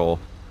patrol.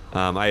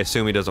 I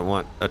assume he doesn't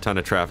want a ton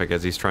of traffic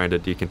as he's trying to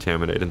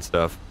decontaminate and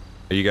stuff.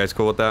 Are you guys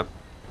cool with that?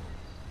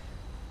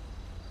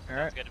 All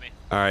right. Good to me.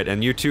 All right,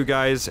 and you two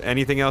guys,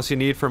 anything else you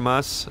need from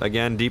us?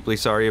 Again, deeply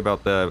sorry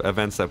about the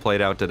events that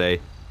played out today.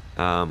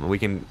 We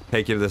can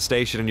take you to the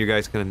station, and you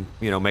guys can,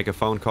 you know, make a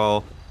phone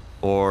call,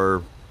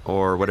 or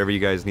whatever you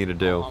guys need to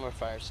do. Alhambra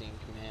Fire Scene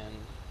Command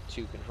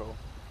to control.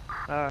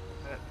 Alhambra,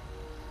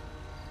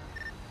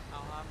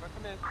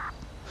 come in.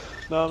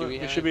 No, Do we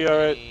it have should be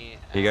alright. any,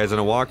 You guys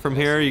gonna walk from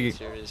here? You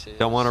services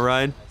don't want to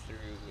ride? through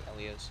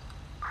Elios?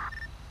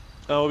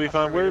 No, we'll be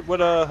fine. What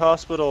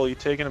hospital are you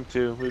taking him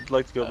to? We'd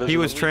like to go visit. He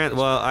was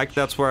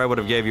that's where I would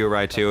have gave you a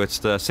ride to. It's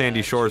the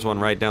Sandy Shores one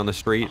right down the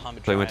street. So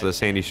we went to the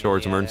Sandy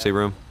Shores emergency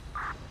room.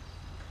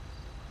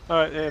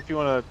 Alright, yeah, if you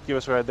want to give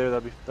us a ride there,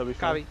 that'd be fine.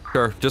 Copy.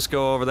 Sure, just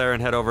go over there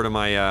and head over to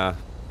my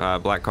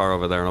black car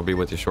over there, and I'll be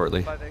with you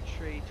shortly. 5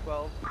 X-ray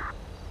 12.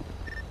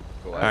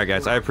 All right,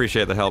 guys, I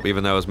appreciate the help,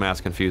 even though it was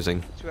mass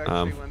confusing. 2 X-ray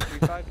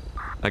 135.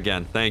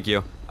 Again, thank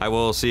you. I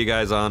will see you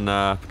guys on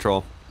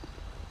patrol.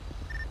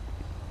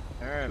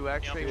 Alright. 2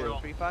 X-ray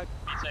 135.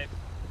 Be safe.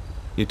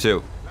 You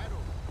too.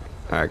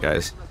 All right,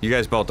 guys. You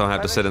guys both don't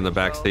have to sit in the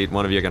back seat.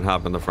 One of you can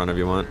hop in the front if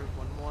you want.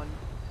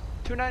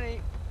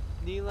 298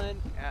 Neelan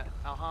at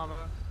Alhambra.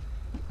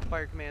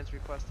 Fire Command's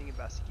requesting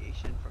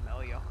investigation from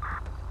Elio.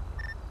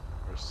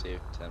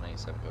 Received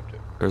 108702.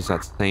 There's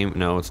that same.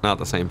 No, it's not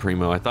the same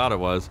Primo. I thought it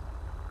was.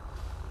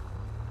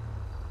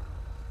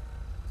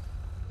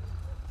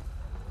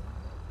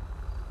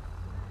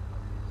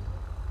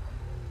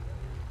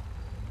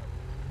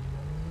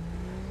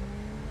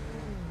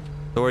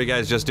 So were you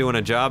guys just doing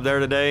a job there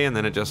today, and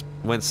then it just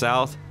went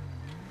south?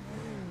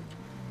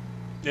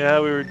 Yeah,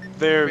 we were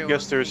there. I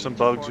guess there's some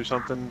bugs or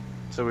something,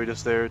 so we're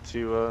just there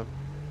to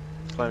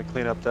kind of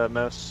clean up that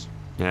mess.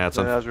 Yeah, it's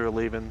and as we were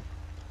leaving,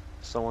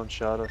 someone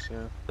shot us.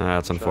 Yeah.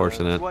 That's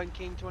unfortunate. 1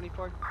 King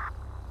 24. All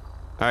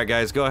right,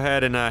 guys, go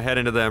ahead and head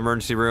into the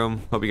emergency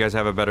room. Hope you guys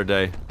have a better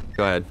day.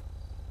 Go ahead.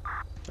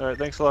 All right,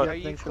 thanks a lot. Are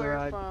you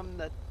clear from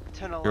the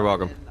 1011 You're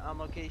welcome. on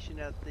location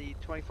at the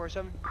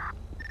 24/7?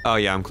 Oh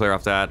yeah, I'm clear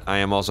off that. I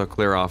am also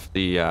clear off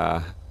the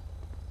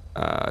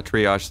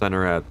triage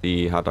center at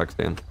the hot dog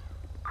stand.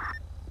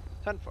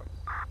 10-4.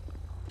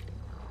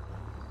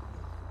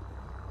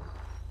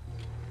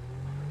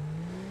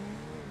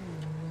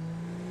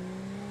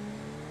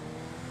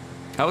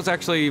 That was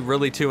actually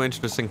really two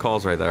interesting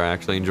calls right there. I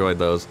actually enjoyed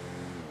those.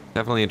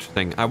 Definitely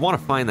interesting. I want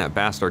to find that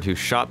bastard who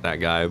shot that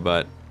guy,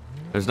 but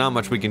there's not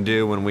much we can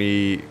do when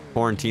we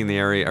quarantine the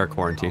area, or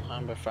quarantine.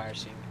 Alhambra Fire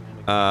Scene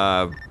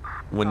Command.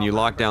 When you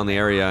lock down the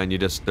area and you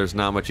just, there's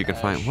not much you can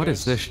find. What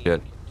is this shit?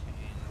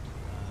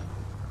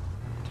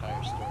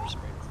 Tire store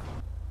spray.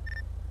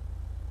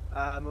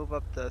 Move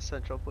up the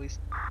Central Police.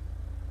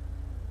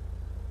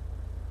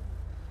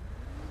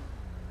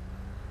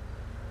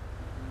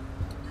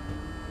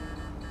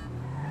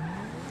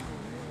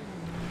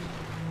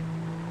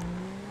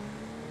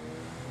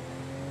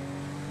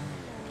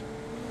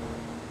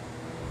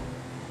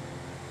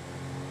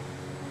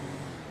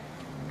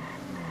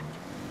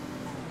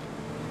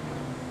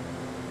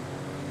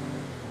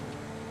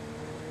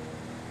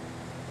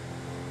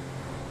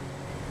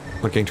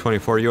 Looking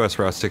 24 US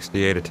Route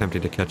 68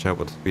 attempting to catch up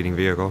with the speeding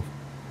vehicle.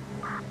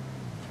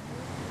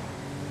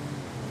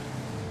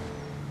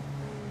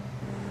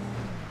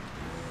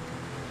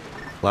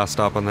 Last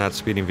stop on that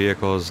speeding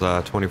vehicle is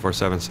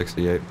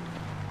 24/7/68.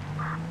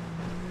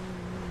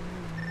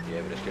 Do you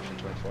have a description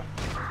 24?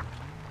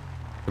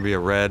 Could be a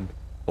red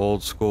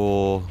Old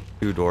school,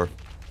 two-door,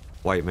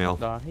 white male.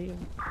 The hell?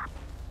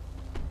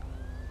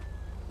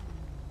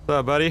 What's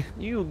up, buddy?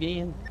 You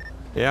again?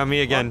 Yeah,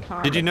 me again.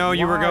 Did you know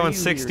you were going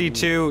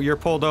 62? You're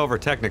pulled over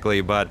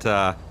technically,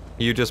 but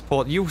you just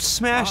pulled. You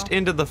smashed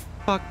into the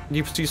fuck.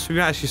 You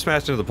smashed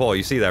into the pole.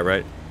 You see that,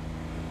 right?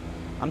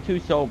 I'm too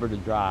sober to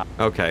drive.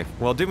 Okay.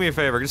 Well, do me a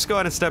favor. Just go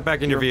ahead and step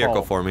back in your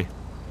vehicle for me.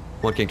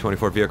 1 King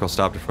 24 vehicle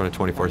stopped in front of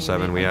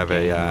 24/7. We have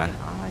a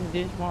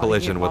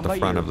collision with the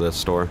front of the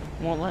store.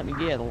 Won't let me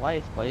get a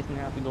license plate, and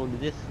I have to go to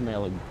this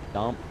smelly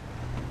dump.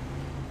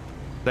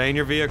 Stay in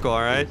your vehicle,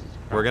 all right?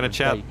 We're gonna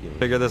chat,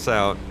 figure this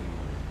out.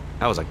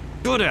 That was a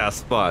good-ass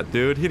spot,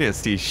 dude. He didn't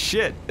see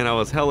shit, and I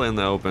was hella in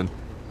the open.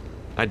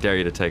 I dare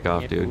you to take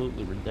off, dude.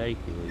 Absolutely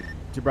ridiculous.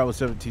 T Bravo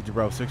 17, T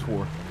Bravo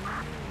 64.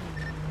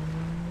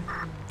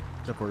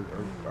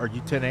 Are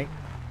you 10-8?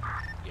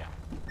 Yeah.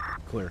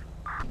 Clear.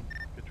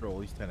 Control,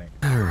 he's 10-8.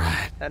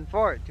 Alright.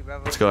 10-4.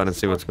 Let's go ahead and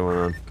see what's going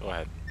on. Go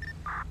ahead.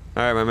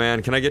 Alright, my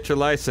man. Can I get your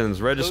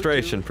license,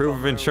 registration, proof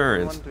of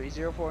insurance?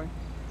 1304.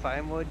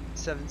 Finewood Ah,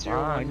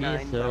 7019.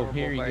 yes, so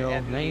here you go.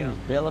 Name is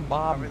Billy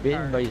Bob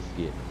Ben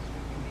Biscuit.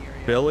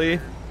 Billy?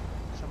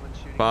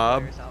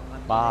 Bob?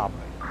 Bob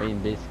Ben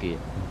Biscuit.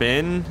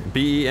 Ben?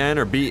 B-E-N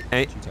or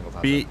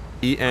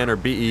B-E-N or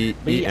B-E-E-N?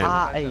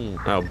 B-I-N.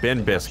 Oh,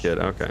 Ben Biscuit.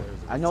 Okay.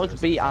 I know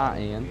it's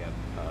B-I-N.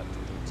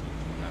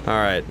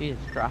 Alright.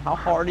 How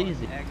hard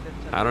is it?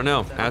 I don't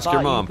know. Ask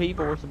your mom.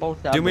 People were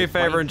supposed to Do me a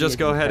favor and just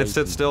go ahead and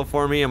sit still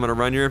for me. I'm going to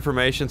run your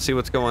information, see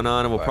what's going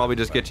on, and we'll probably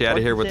just get you out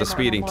of here with the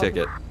speeding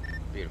ticket.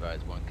 Be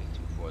advised, 1 King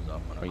 24 is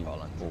off on a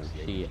call on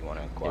 68 if you want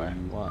to inquire.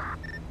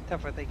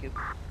 10-4, thank you.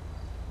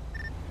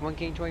 1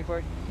 King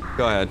 24.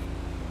 Go ahead.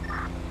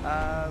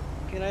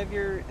 Can I have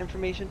your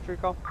information for your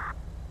call?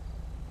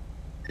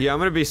 Yeah, I'm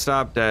going to be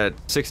stopped at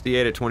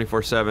 68 at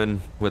 24/7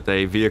 with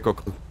a vehicle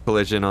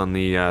collision on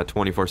the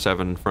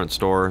 24/7 front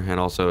store and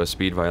also a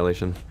speed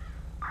violation.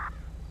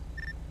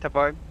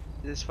 10-4.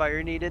 Is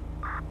fire needed?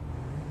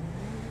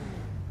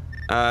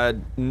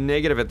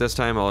 Negative at this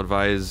time. I'll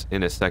advise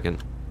in a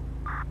second.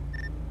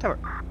 10-4.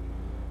 Alright,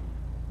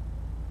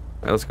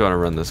 let's go ahead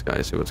and run this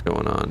guy, see what's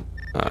going on.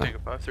 Tango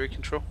 5-3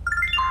 control.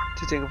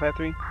 2 Tango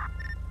 5-3.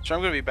 So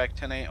I'm gonna be back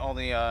 10-8. All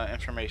the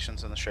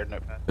information's in the shared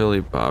notepad.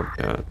 Billy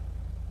Bobcat.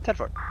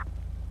 10-4.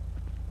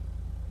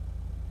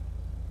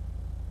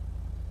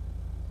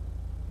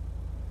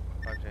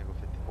 5 Tango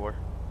 54.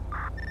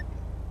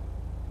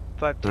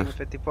 5 Tango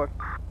 54.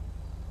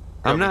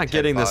 I'm not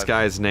getting this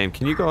guy's name.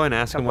 Can you go and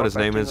ask him what his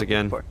name is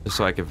again, just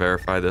so I can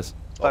verify this?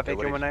 5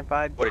 Tango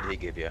 195. What did he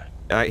give you?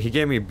 He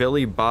gave me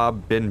Billy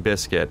Bob Bin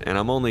Biscuit, and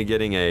I'm only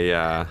getting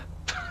a,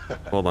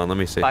 hold on, let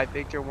me see. 5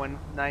 Victor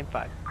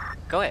 195.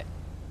 Go ahead.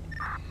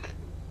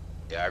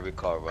 Yeah, I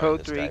recall running Code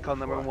this 3, guy call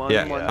number before. 1.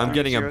 Yeah, I'm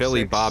getting a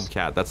Billy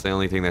Bobcat. That's the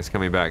only thing that's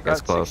coming back. That's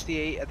Route close.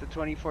 68 at the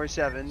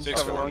 24/7.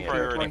 6-4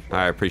 priority.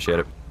 I appreciate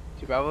it.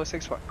 2 Bravo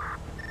 6-4.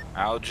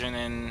 Algin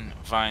and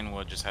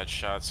Vinewood just had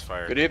shots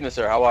fired. Good evening,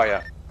 sir. How are you?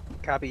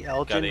 Copy, Got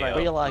Elgin. a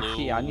Feel like blue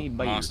shit, I need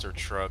beer. monster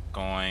truck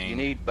going. You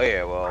need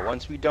beer. Well,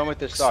 once we're done with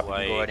this stop, you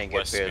can go ahead and get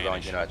West beer as long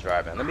as Spanish. you're not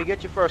driving. Let me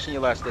get your first and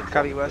your last info.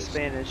 Copy, West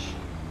Spanish.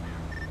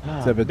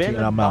 17,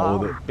 I'm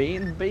out with it.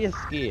 Ben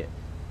Biscuit.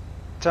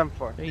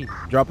 10-4. Jesus.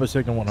 Drop a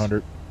second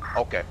 100.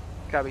 Okay.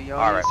 Copy, y'all.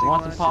 All right.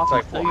 Want some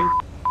possum Type stew?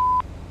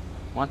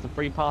 Want some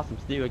free possum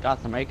stew? I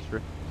got some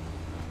extra.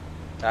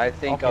 I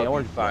think Okay, I'll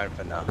or- be fine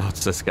for now. Oh,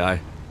 it's this guy.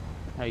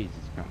 Jesus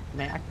Christ.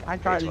 Man, I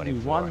tried to do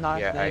 24. one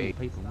nice Yeah, thing,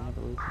 people never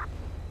listen.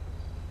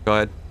 Go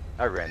ahead.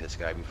 I ran this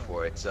guy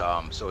before. It's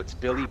so it's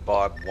Billy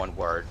Bob, one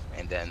word,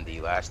 and then the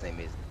last name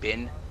is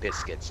Bin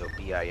Biscuit, so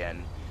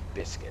B-I-N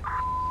Biscuit.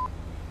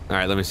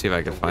 Alright, let me see if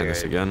I can find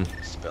this again.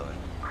 Spelling.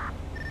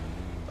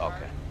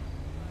 Okay.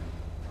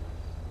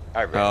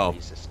 I ran Oh.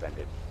 he's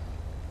suspended.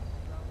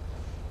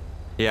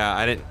 Yeah,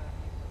 I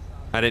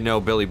didn't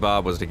know Billy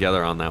Bob was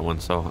together on that one,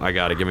 so I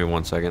got it. Give me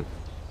 1 second.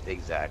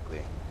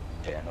 Exactly.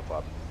 Yeah, no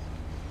problem.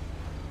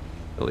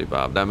 Billy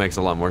Bob. That makes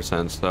a lot more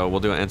sense. So we'll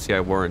do an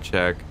NCI warrant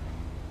check.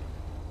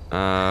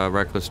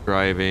 Reckless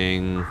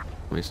driving.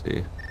 Let me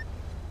see.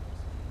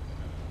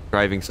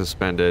 Driving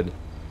suspended.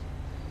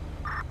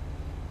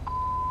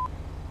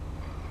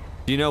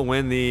 Do you know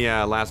when the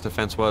last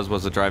offense was?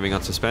 Was it driving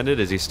unsuspended?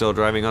 Is he still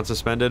driving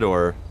unsuspended,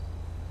 or?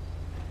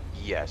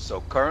 Yeah,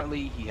 so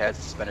currently he has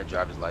a suspended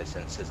driver's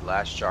license. His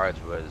last charge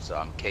was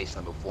case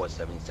number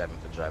 477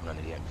 for driving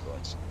under the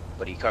influence.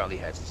 But he currently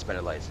has a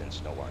suspended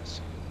license, no warrants.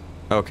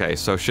 Okay,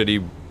 so should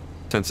he,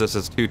 since this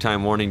is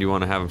 2-time warning, do you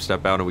want to have him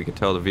step out and we can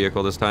tow the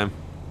vehicle this time?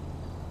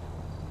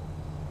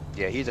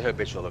 Yeah, he's a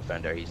habitual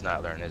offender. He's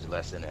not learning his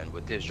lesson, and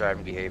with his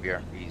driving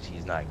behavior,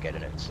 he's not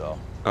getting it. So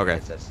Okay.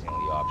 that's the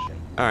only option.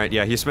 Alright,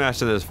 yeah, he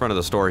smashed into the front of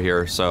the store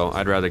here, so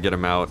I'd rather get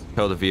him out,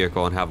 tow the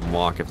vehicle, and have him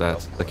walk if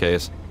that's the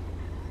case.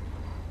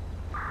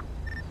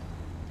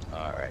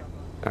 Alright.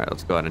 Alright,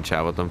 let's go ahead and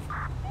chat with them.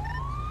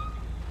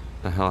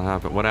 The hell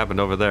happened? What happened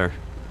over there?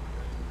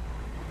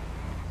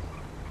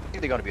 I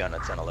think they're going to be on the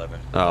 1011.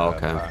 Oh,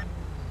 okay.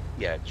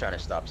 Yeah, trying to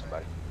stop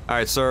somebody.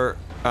 Alright, sir.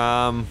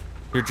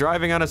 You're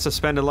driving on a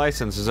suspended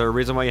license. Is there a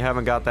reason why you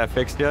haven't got that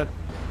fixed yet?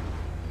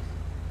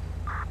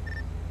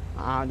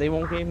 They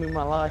won't give me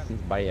my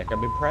license back.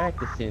 I've been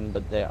practicing,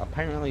 but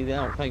apparently they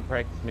don't think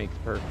practice makes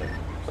perfect.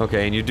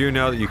 Okay, and you do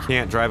know that you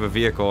can't drive a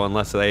vehicle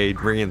unless they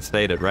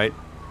reinstate it, right?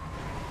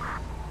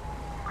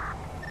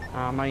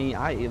 I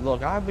mean,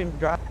 look, I've been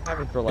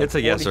driving for like It's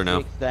a yes or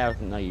no.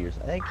 46,000 years.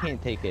 They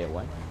can't take it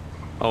away.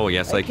 Oh,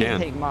 yes, they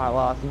can't can. take my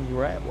license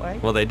right away.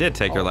 Well, they did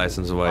take your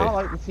license away. I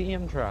like to see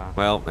him try.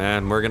 Well,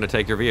 and we're going to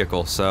take your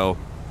vehicle, so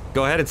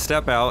go ahead and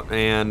step out,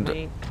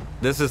 and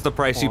this is the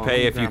price you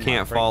pay if you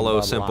can't follow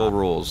simple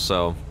rules,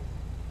 so.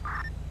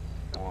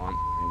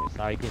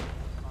 Alright,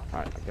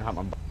 I got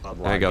my Bud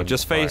Light. There you go.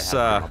 Just face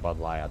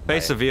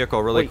the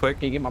vehicle really quick.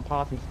 Can you get my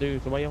possum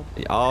stew as well?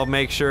 I'll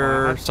make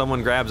sure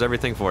someone grabs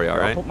everything for you, I'll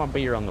alright? put my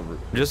beer on the roof.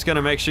 I'm just going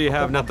to make sure you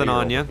have nothing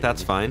on you.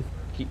 That's fine.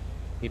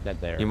 Keep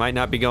that there. You might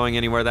not be going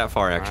anywhere that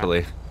far,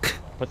 actually.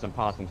 Put some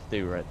possum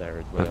stew right there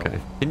as well. Okay.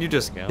 Can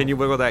you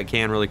wiggle that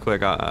can really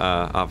quick,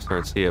 officer,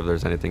 and see if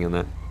there's anything in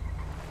that?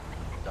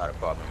 Not a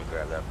problem. Let me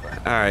grab that for you.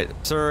 All right,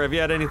 sir. Have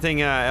you had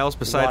anything else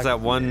besides that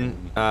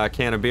one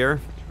can of beer?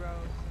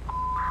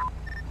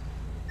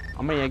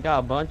 I mean, I got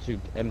a bunch of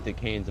empty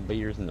cans of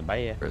beers in the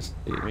back.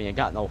 I mean, I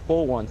got no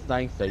full ones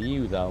thanks to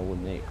you though,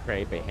 with that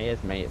crappy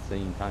hazmat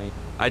scene thing.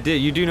 I did.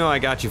 You do know I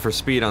got you for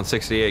speed on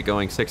 68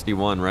 going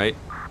 61, right?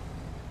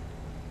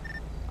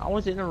 I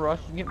was in a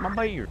rush to get my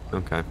beer.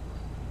 Okay.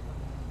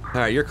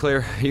 All right, you're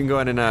clear. You can go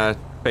ahead and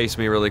face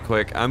me really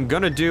quick. I'm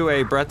gonna do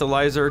a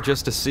breathalyzer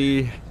just to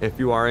see if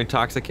you are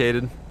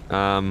intoxicated.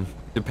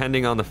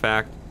 Depending on the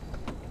fact,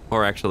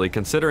 or actually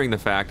considering the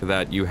fact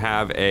that you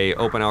have a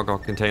open alcohol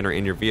container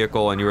in your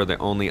vehicle and you are the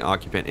only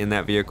occupant in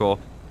that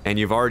vehicle, and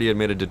you've already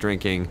admitted to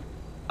drinking,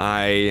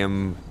 I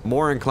am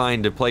more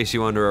inclined to place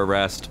you under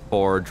arrest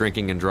for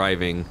drinking and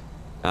driving,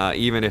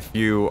 even if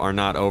you are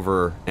not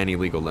over any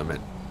legal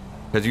limit.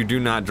 Because you do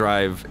not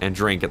drive and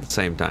drink at the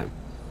same time.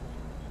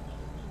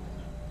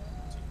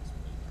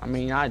 I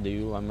mean, I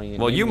do. I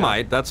mean. Well, you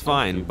might. That's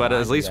fine. But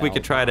at least we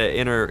could try to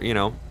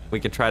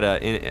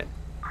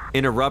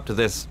interrupt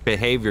this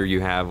behavior you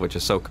have, which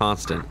is so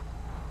constant.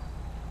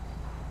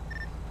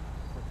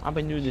 I've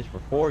been doing this for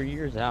 4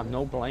 years. I have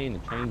no plan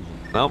to change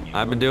it. Well,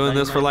 I've been doing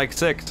this for like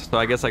 6, so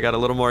I guess I got a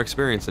little more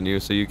experience than you.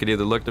 So you could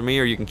either look to me,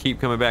 or you can keep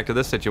coming back to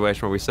this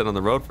situation where we sit on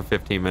the road for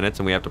 15 minutes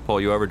and we have to pull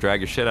you over,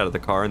 drag your shit out of the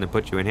car, and then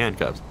put you in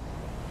handcuffs.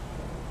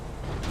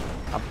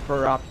 I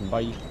prefer option,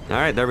 buddy. All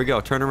right, there we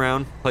go. Turn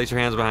around. Place your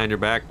hands behind your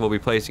back. We'll be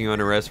placing you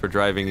under arrest for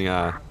driving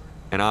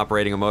and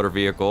operating a motor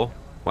vehicle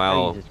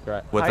while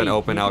with an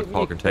open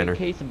alcohol container.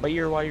 Case of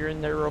beer while you're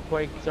in there, real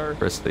quick, sir.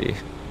 Christy.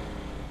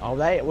 Oh,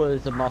 that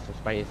was a muscle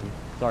spasm.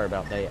 Sorry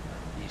about that.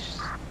 He's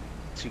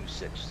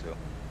 2-6 too.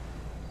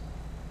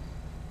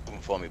 Come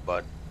for me,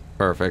 bud.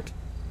 Perfect.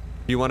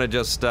 You want to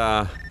just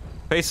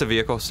face the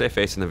vehicle? Stay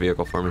facing the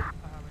vehicle for me.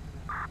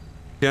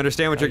 You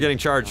understand what you're getting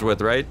charged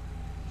with, right?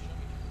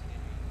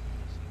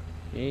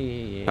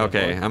 Yeah.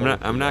 Okay,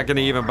 I'm not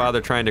gonna even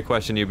bother trying to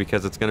question you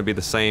because it's gonna be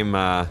the same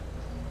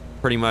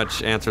pretty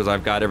much answers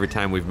I've got every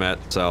time we've met.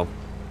 So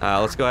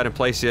let's go ahead and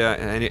place you.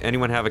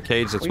 Anyone have a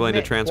cage that's willing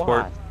to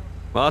transport?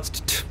 Well,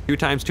 it's 2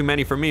 times too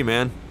many for me,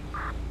 man.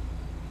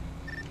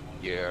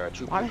 Yeah,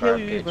 why the hell are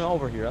you even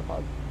over here?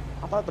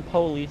 I thought the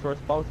police were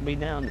supposed to be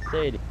down in the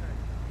city.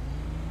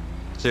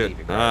 Dude,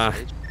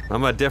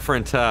 I'm a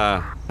different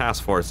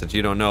task force that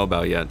you don't know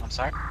about yet. I'm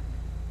sorry?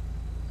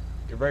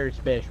 You're very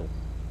special.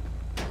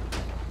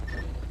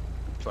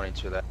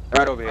 22 that.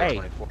 Right over here,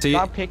 24. See,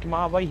 stop kicking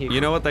my vehicle.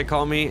 You know what they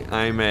call me?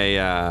 I'm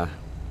a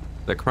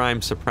the crime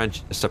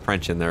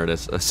suppression. There it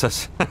is.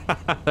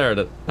 There it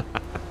is.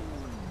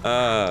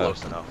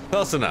 Close enough.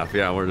 Close enough.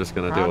 Yeah, we're just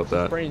gonna deal with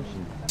that.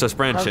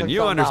 Suspension. Like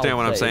You understand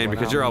what I'm saying when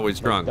because you're always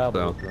drunk.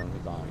 So.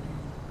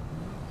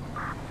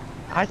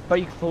 I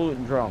speak fluent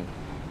and drunk.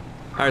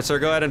 All right, sir.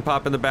 Go ahead and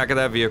pop in the back of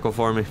that vehicle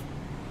for me.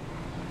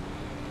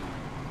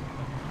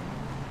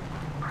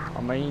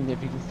 I mean,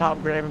 if you can stop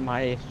grabbing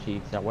my ass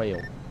cheeks, I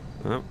will.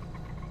 Oh.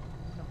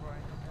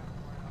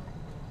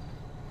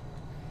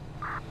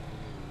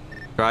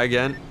 Try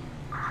again.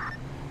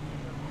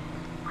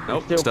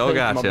 Nope, still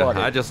got you.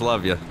 I just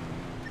love you.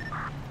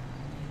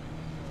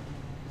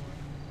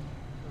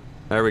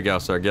 There we go,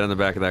 sir. Get in the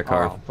back of that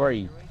car. Oh,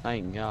 free.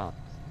 Thank God.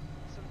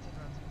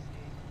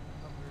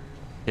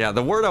 Yeah,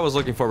 the word I was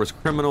looking for was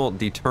criminal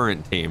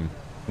deterrent team.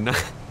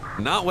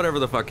 Not whatever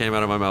the fuck came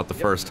out of my mouth the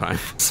first time.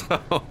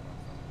 So,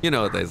 you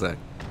know what they say.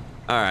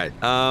 All right.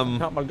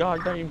 I'll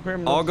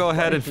go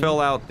ahead and fill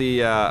out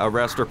the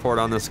arrest report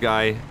on this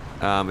guy.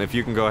 If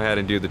you can go ahead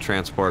and do the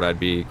transport, I'd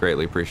be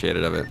greatly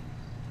appreciative of it.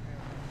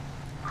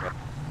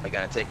 I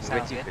gotta take me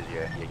with you because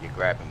you're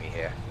grabbing me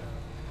here.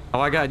 Oh,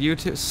 I got you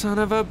too. Son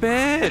of a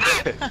bitch!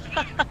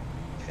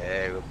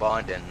 Hey, we're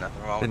bonding.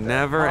 Nothing wrong with that. It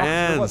never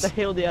ends. What the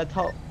hell did I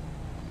talk?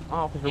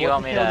 Officer, You what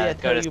want the me hell to did I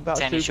tell go you about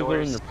to Sandy super glue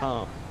in Shores? your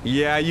pump?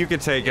 Yeah, you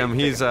could take him.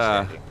 He's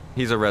a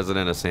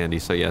resident of Sandy,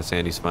 so yeah,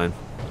 Sandy's fine.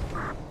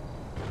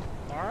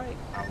 Alright,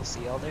 I will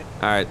see y'all there.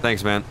 All right,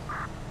 thanks, man.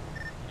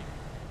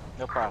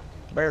 No problem.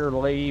 Better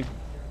leave.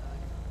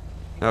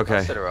 Okay.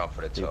 I'll sit around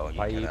for the tow.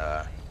 You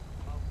can,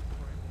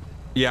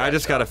 Yeah, I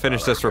just gotta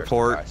finish this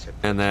report,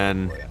 and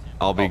then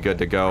I'll be good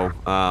to go.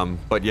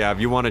 But yeah, if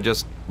you want to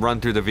just run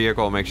through the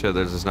vehicle, make sure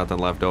there's just nothing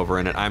left over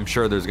in it. I'm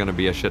sure there's going to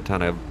be a shit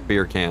ton of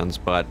beer cans,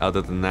 but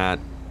other than that,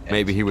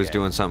 maybe he was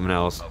doing something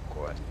else. Of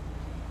course.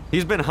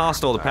 He's been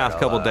hostile the past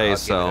couple days,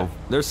 so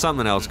there's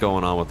something else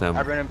going on with him.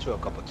 I've run into a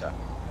couple times.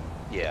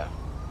 Yeah.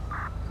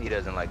 He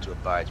doesn't like to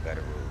abide by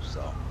the rules,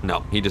 so.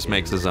 No, he just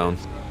makes his own.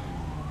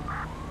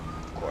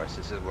 Of course,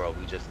 this is the world,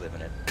 we just live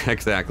in it.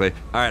 Exactly.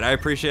 Alright, I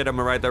appreciate it. I'm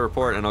going to write that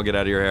report and I'll get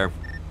out of your hair.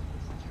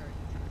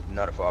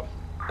 Not a problem.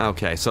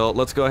 Okay, so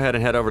let's go ahead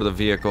and head over to the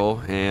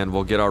vehicle and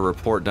we'll get our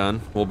report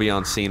done. We'll be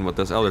on scene with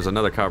this. Oh, there's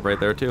another cop right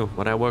there too.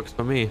 Well, that works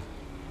for me.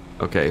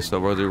 Okay, so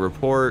we'll do a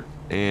report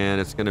and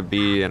it's going to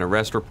be an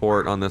arrest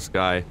report on this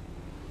guy.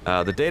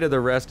 The date of the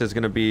arrest is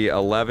going to be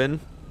 11,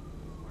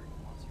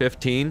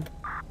 15,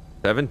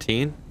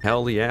 17.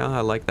 Hell yeah,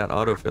 I like that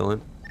autofill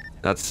in.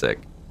 That's sick.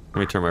 Let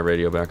me turn my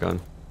radio back on.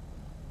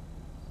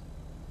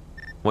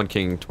 1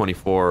 King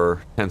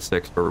 24,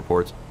 10-6 for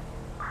reports.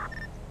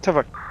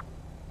 Cover.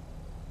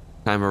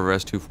 Time of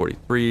arrest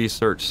 243,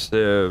 search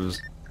civs.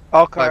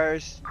 All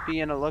cars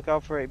be on a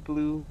lookout for a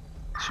blue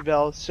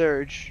Chevelle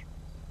Surge.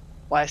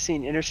 Last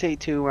seen Interstate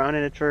 2,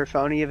 rounded it for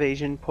felony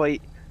evasion,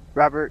 plate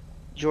Robert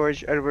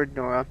George Edward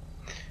Nora.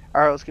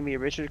 RO is going to be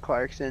Richard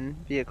Clarkson,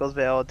 vehicles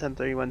valid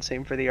 1031,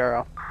 same for the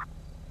RO.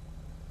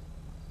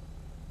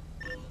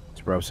 It's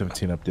Bravo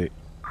 17 update.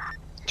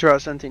 Bravo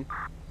 17.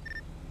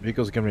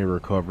 Vehicle's gonna be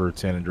recovered,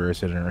 San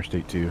Andreas at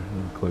Interstate 2.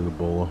 Clear the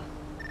Bola.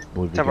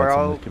 Believe we Cover got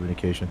all- some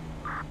communication.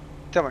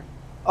 Tell me.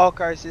 All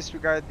cars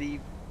disregard the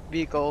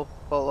vehicle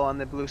photo on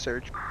the blue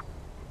Surge.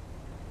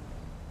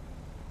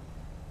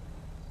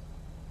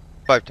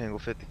 5 Tango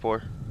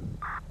 54.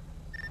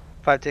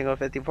 5 Tango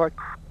 54.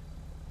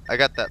 I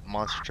got that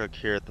monster truck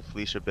here at the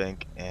Felicia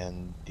Bank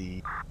and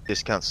the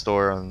discount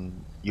store on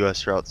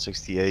US Route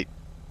 68.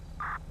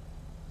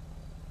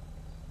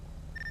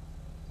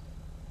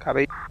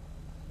 Copy.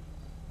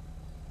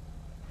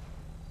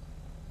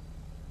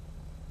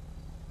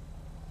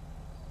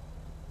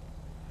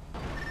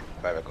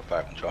 Echo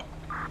 5 control.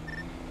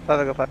 5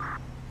 Echo 5.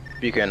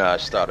 You can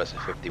start us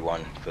at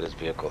 51 for this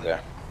vehicle here.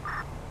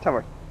 Tell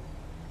me.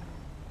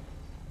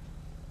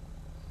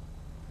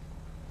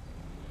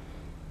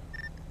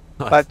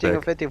 Oh, 5 sick.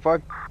 Tango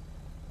 54.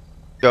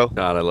 Go.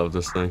 God, I love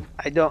this thing.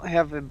 I don't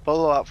have a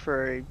bolo out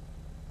for a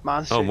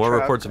monster Oh, more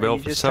truck. reports Are available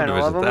you for just kinda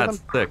subdivisions. leveling with That's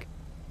them? sick.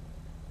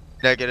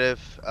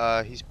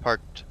 Negative. He's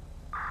parked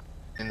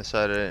in the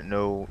side. I didn't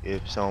know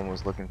if someone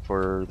was looking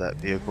for that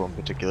vehicle in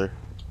particular.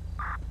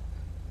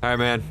 All right,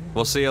 man.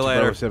 We'll see you It's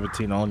later. Bravo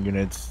 17, all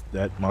units.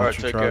 That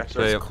monster take truck care. is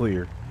See ya.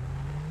 clear.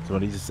 So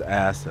when he just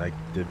asked, I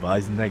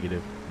advised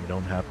negative. You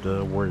don't have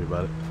to worry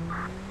about it.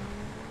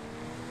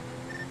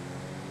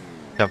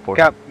 10-4.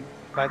 Cap.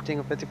 5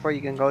 Tango 54, you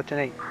can go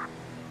tonight.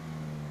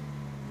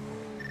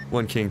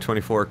 1 King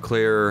 24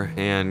 clear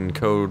and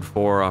code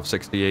 4 off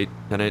 68.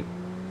 10-8.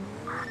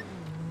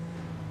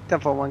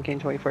 10-4, 1 King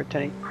 24,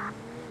 10-8.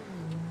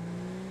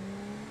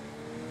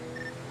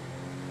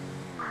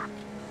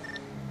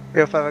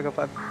 Real 5 Echo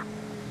 5.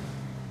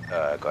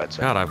 Go ahead,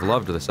 sir. God, I've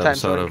loved this Time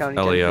episode zone, of county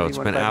LEO. 10, It's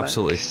been 51,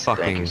 absolutely Thank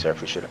fucking you, sir.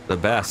 Appreciate it. the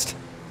best.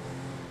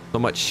 So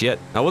much shit.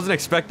 I wasn't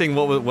expecting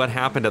what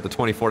happened at the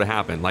 24 to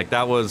happen. Like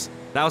that was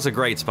a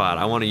great spot.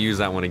 I want to use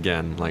that one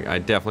again. Like I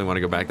definitely want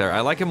to go back there. I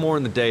like it more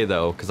in the day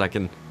though, because I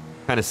can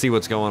kind of see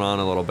what's going on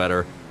a little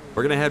better.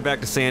 We're gonna head back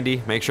to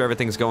Sandy, make sure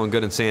everything's going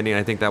good in Sandy, and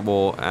I think that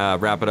will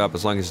wrap it up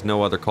as long as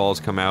no other calls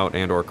come out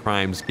and or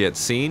crimes get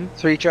seen.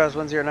 3 Charles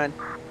 109.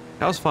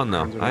 That was fun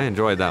though. I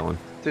enjoyed that one.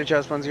 3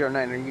 Charles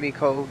 109. Are you be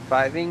code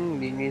 5ing?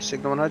 Do you need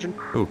signal 100?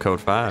 Ooh,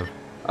 code 5.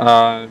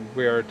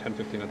 We are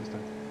 10:15 at this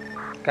time.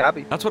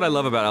 Copy. That's what I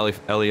love about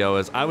LEO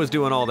is I was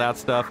doing all that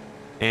stuff,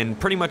 and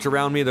pretty much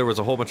around me there was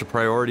a whole bunch of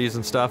priorities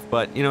and stuff,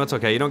 but you know, it's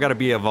okay. You don't got to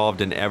be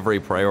involved in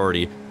every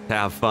priority to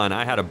have fun.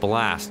 I had a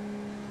blast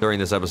during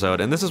this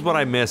episode, and this is what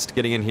I missed,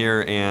 getting in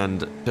here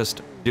and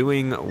just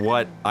doing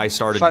what I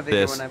started 5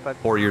 this 195.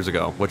 4 years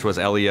ago, which was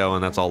LEO,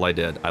 and that's all I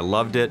did. I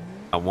loved it.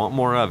 I want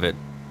more of it,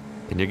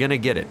 and you're gonna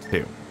get it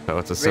too. So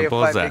it's as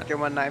simple as that. Victor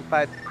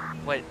 195.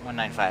 What,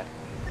 195?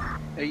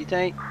 Are you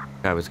tank?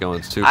 Guy was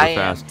going super I am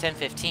fast.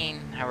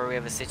 1015. However, we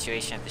have a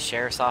situation at the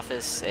sheriff's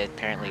office.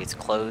 Apparently, it's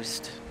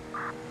closed.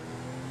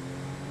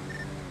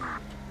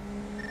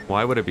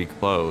 Why would it be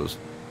closed?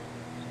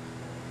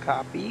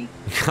 Copy.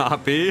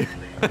 Copy.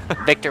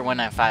 Victor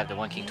 195 to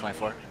 1 King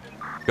 24.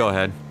 Go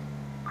ahead.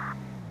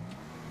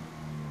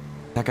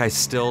 That guy's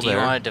still Do there.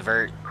 you want to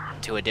divert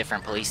to a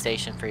different police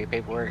station for your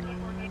paperwork?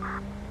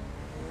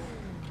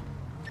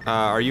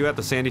 Are you at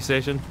the Sandy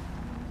station?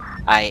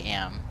 I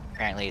am.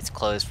 Apparently, it's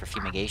closed for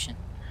fumigation.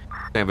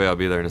 Stand by, I'll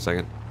be there in a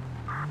second.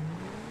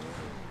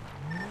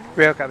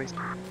 Real copies.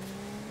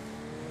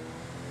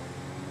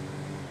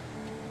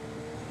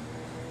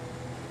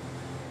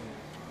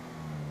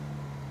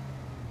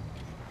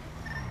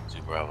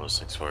 Bravo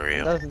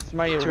 648. Doesn't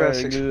smell you Two very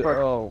six good.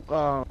 four.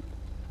 Oh,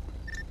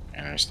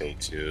 Interstate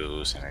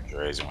 2, San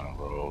Andreas on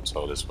the road,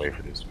 so this way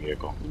for this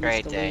vehicle.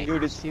 Great day.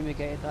 Good to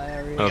fumigate the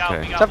area.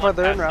 Okay. Except for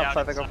the in route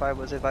 5 Echo 5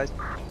 was advised.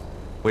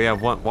 We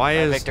have one. Why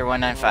is Victor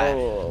 195.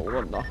 Oh,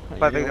 what the?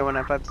 5 Victor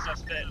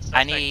 195.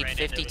 I need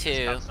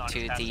 52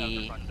 to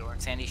the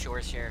Sandy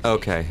Shores Sheriff's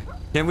Okay.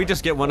 Can we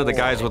just get one of the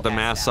guys with the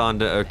masks on,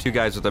 to, or 2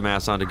 guys with the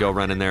masks on, to go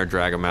run in there and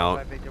drag them out?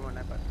 5 Victor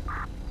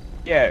 195.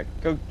 Yeah,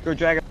 go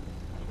drag him.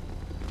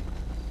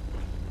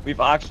 We've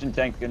oxygen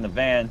tanks in the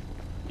van.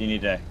 You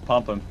need to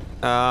pump them.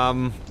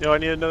 Yo, I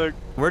need another.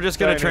 We're just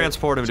gonna guy in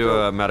transport him here.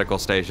 to a medical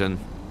station.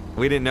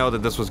 We didn't know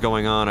that this was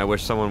going on. I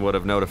wish someone would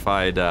have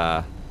notified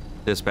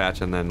dispatch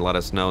and then let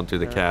us know through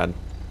the CAD.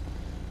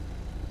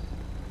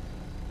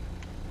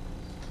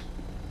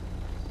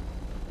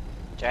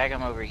 Drag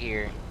him over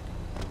here.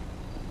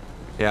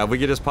 Yeah, we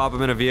could just pop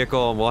him in a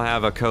vehicle and we'll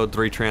have a code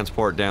 3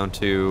 transport down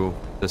to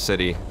the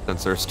city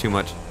since there's too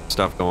much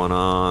stuff going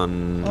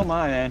on. Oh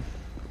my, man.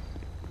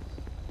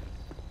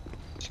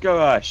 Let's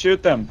go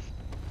shoot them.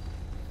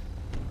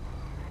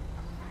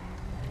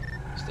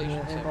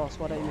 Station 7. boss,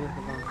 what I need.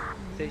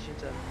 Station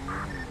 7.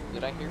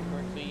 Did I hear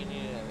correctly? You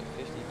needed a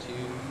 52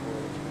 for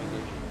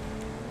communication?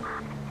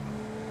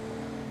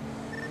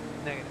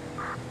 Negative.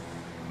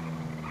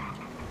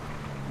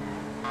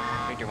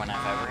 Victor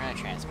 195, we're gonna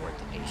transport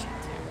the patient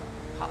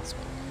to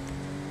hospital.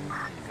 In a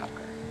cop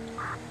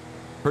car.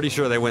 Pretty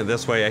sure they went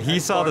this way. He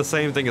saw the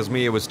same thing as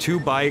me. It was 2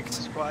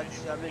 bikes. Squad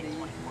 70.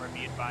 24,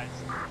 be advised.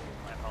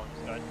 My apologies,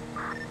 go ahead.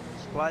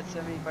 Squad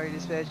 70 fire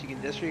dispatch. You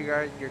can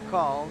disregard your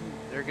call.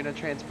 They're gonna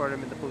transport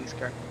him in the police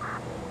car.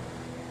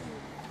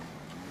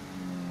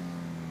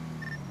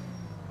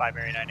 5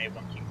 Mary 9A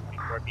 1 King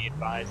 24, be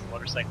advised.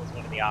 Motorcycles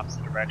went in the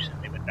opposite direction.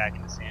 They went back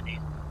into Sandy.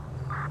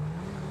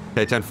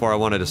 Okay, 10-4, I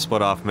wanted to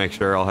split off, make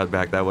sure I'll head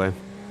back that way.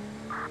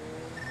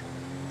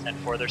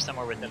 10-4, they're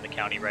somewhere within the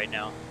county right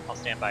now. I'll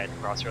stand by at the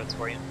crossroads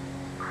for you.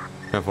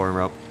 10-4 en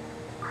route.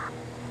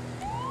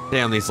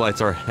 Damn, these lights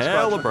are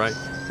hella bright.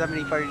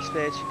 70 fire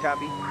dispatch.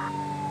 Copy.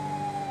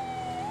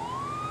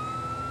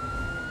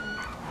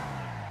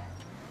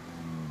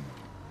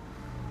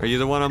 Are you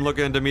the one I'm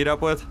looking to meet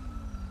up with?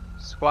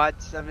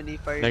 Squad 70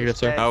 fire Negative,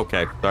 sir. dispatch.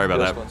 Okay, sorry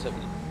about that.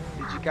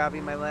 Did you copy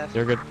my last?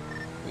 You're good.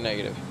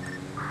 Negative.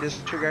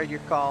 Disregard your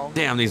call.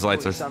 Damn, these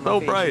lights are Police on so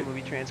location bright. will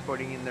be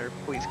transporting in their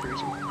police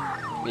cruiser.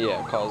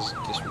 Yeah, calls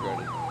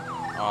disregarded.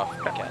 Off,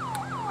 cat.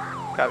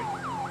 Copy.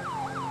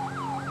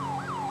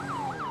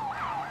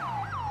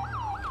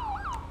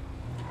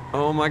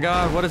 Oh my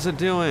god, what is it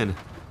doing?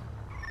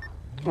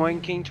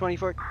 1 King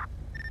 24.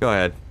 Go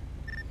ahead.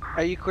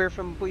 Are you clear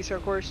from police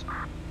headquarters?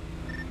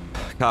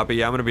 Copy,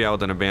 yeah, I'm gonna be out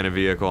with an abandoned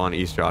vehicle on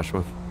East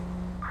Joshua.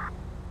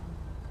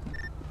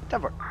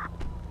 10-4.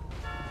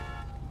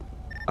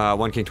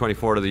 1 King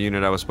 24 to the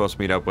unit I was supposed to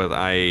meet up with.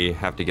 I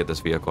have to get this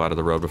vehicle out of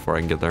the road before I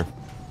can get there.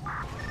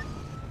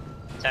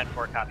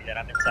 10-4, copy that.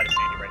 I'm inside of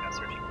Sandy right now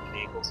searching for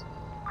vehicles.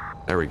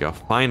 There we go.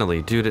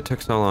 Finally, dude, it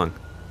took so long.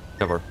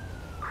 Cover.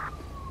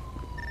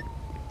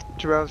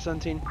 Terrell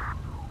 17.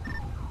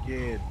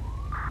 Good.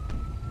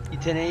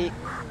 Detainee.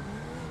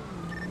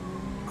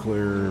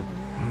 Clear.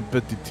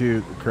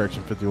 52,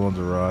 correction, 51's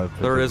arrived.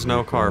 There is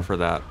no car for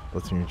that.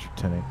 Let's hear your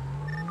 10-8.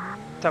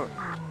 10-4.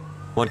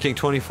 1 King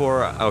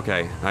 24,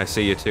 okay, I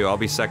see you too. I'll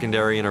be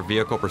secondary in our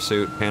vehicle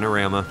pursuit,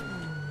 Panorama.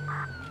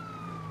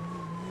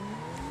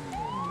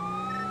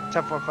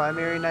 10-4, 5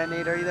 Mary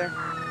 9-8, are you there?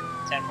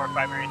 10-4,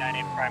 5 Mary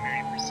 9A primary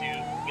in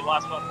pursuit. We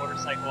lost one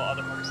motorcycle,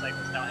 other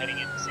motorcycles now heading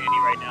into Sandy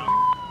right now.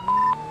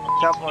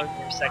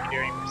 10-4,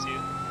 secondary in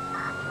pursuit.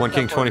 1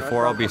 King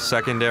 24, I'll be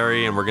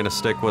secondary, and we're gonna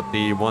stick with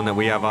the one that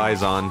we have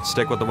eyes on.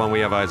 Stick with the one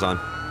we have eyes on.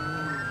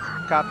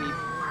 Copy.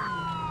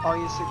 All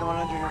you signal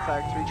 100 in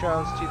fact. 3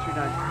 Charles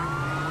 239.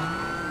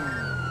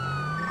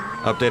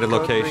 Updated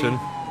Code location.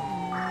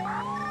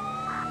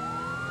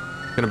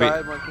 Gonna be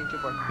 5 1 King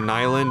 24.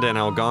 Nyland and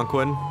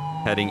Algonquin,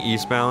 heading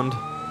eastbound.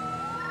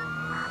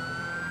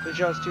 3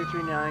 Charles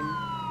 239.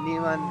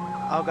 Neelan,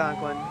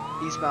 Algonquin,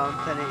 eastbound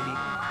 1080.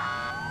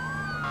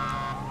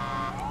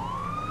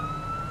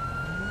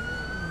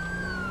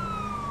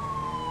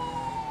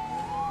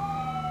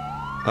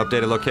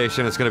 Updated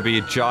location, it's gonna be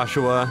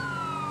Joshua,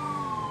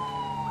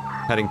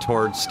 heading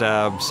towards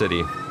Stab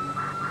City.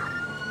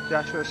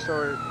 Joshua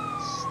Store,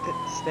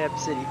 Stab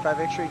City. 5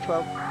 X-ray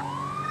 12.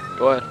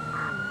 Go ahead.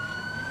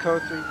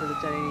 Code 3 for the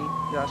 1080.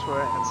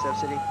 Joshua and Stab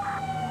City.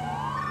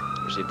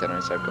 Receive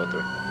 1097, go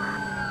through.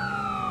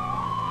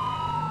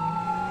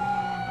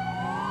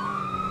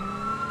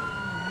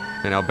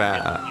 And now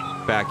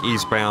back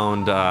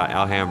eastbound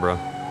Alhambra.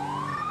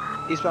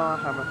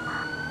 Eastbound Alhambra.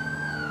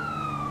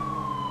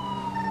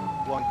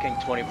 1 King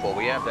 24,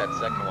 we have that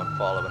second one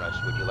following us.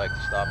 Would you like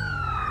to stop?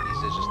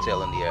 He's just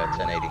tailing the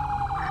 1080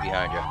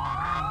 behind you.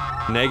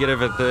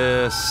 Negative at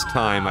this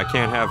time. I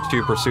can't have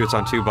 2 pursuits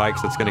on 2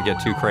 bikes. That's gonna get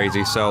too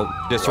crazy. So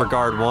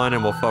disregard one,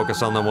 and we'll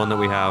focus on the one that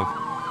we have.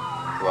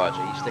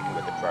 Roger, he's sticking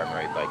with the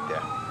primary bike there.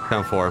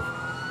 10-4.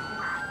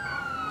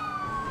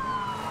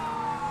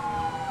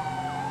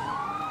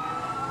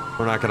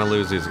 We're not gonna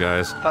lose these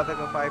guys. 5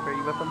 Echo 5, are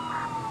you with them?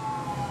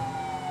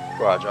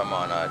 Roger, I'm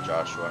on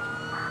Joshua.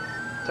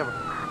 10-4.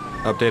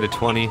 Updated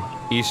 20,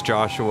 East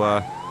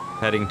Joshua,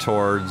 heading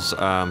towards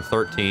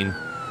 13.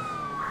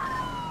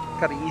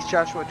 Copy, East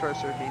Joshua towards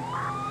 13.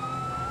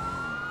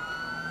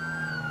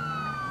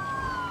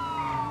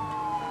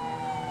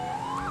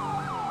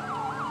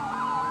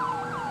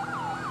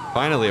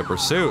 Finally a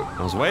pursuit.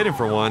 I was waiting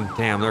for one.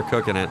 Damn, they're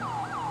cooking it.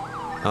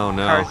 Oh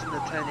no. Cars in the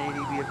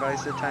 1080, be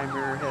advised the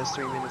timer has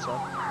 3 minutes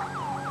left.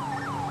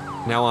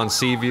 Now on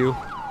Seaview,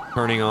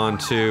 turning on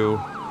to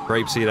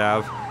Grapeseed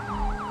Ave.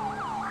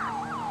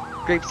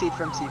 Grapeseed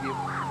from Seaview.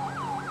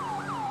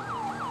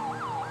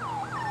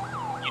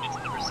 Units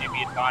in the pursuit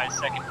be advised,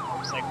 second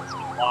motorcycle has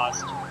been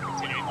lost.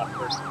 Continuing on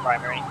first and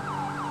primary.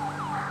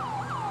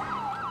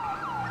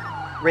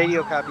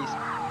 Radio copies.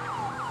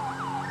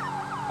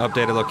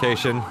 Updated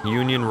location,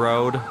 Union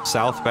Road,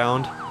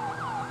 southbound.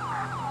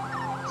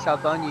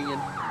 Southbound Union.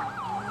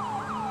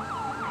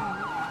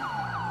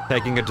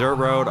 Taking a dirt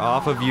road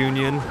off of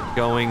Union,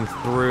 going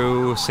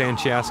through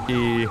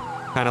Sanchaski,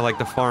 kind of like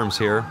the farms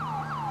here.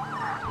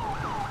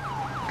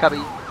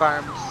 Copy.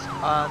 Farms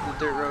on the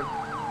dirt road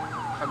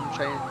from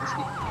Cheyenne.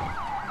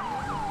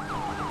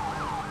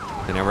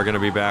 And now we're gonna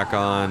be back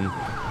on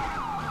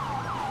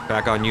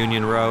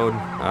Union Road,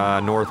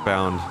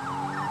 northbound.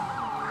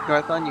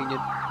 Northbound Union.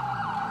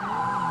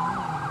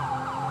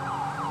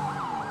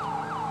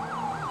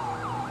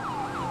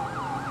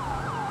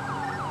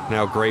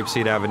 Now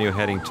Grapeseed Avenue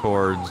heading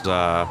towards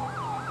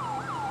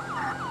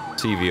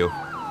Seaview.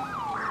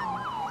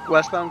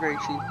 Westbound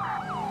Grapeseed.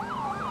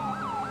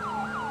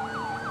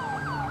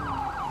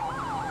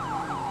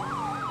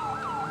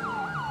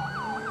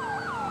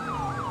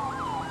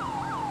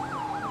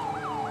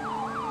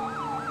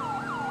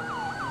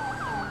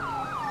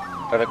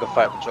 Traffic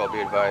 5 Patrol, be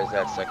advised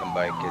that second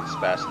bike is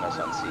passing us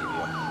on Seaview.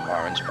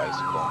 Orange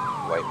bicycle,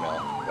 white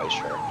male, white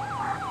shirt.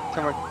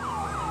 Somewhere.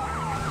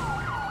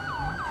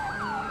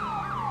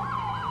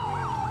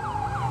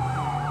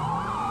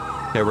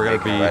 Okay, we're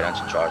gonna be right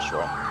onto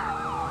Joshua.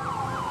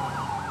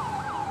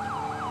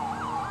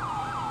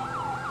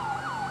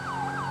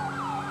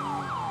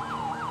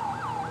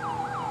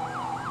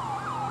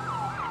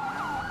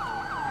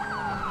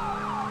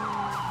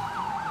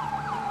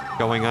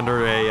 going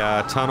under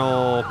a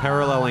tunnel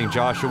paralleling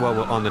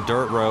Joshua on the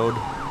dirt road,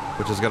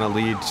 which is gonna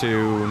lead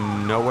to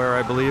nowhere,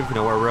 I believe,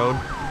 Nowhere Road.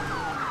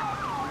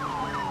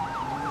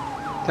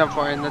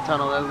 10-4 in the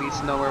tunnel that leads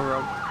to Nowhere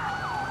Road.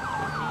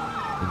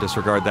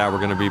 Disregard that, we're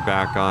gonna be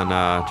back on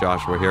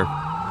Joshua here.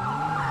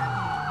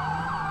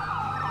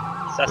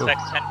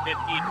 Suspects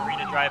 1050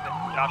 Marina Drive at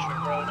Joshua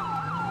Road.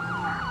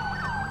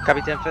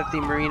 Copy 1050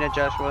 Marina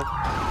Joshua.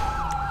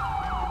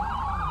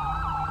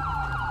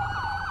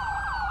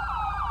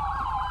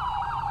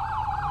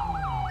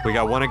 We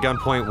got one at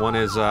gunpoint, one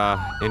is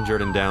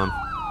injured and down.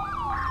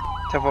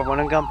 10-4, one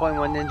at gunpoint,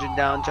 one injured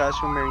down,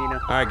 Joshua Marina.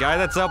 Alright, guy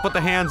that's up with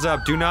the hands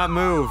up, do not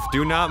move.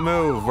 Do not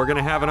move. We're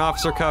gonna have an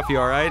officer cuff you,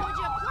 alright?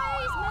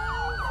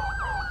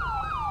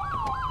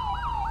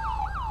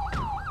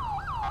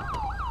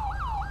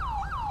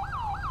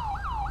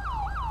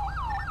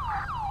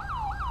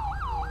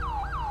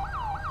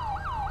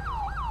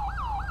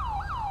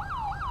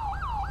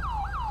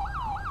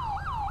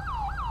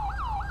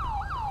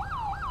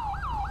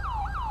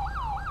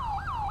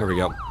 Here we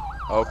go.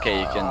 Okay,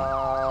 you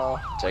can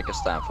take a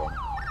stand for me.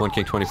 One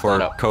King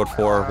 24, code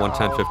 4,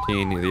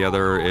 11015. The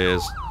other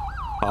is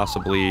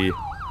possibly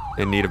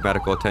in need of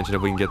medical attention.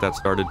 If we can get that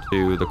started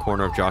to the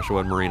corner of Joshua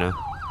and Marina.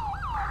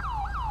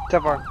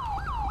 10-4.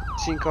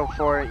 Scene code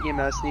 4,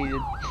 EMS needed.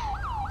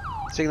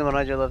 Signal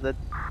 100 lifted.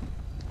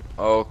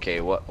 Okay,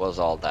 what was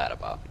all that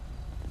about?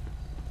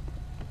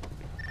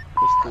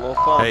 Just a little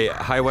fun. Hey,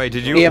 Highway, were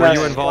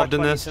you involved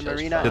in this?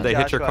 Marina Did they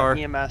hit your car?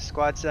 EMS,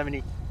 Squad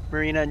 70.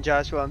 Marina and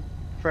Joshua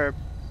for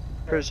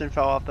person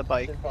fell off the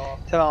bike.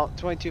 Tell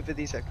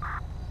 2256.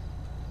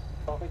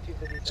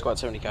 Squad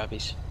 70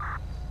 copies.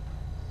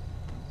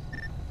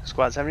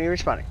 Squad 70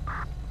 responding.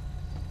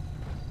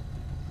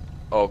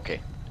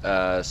 Okay.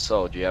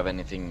 So do you have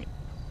anything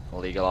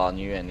illegal on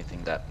you?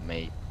 Anything that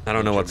may... I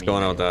don't know what's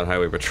going on with that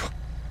highway patrol.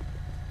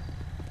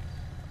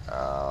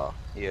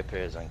 He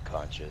appears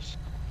unconscious.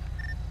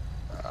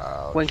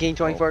 1 King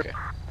 24. Okay.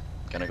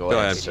 Gonna go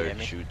ahead and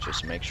search you,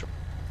 just make sure.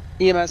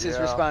 EMS is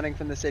responding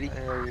from the city.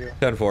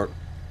 10-4.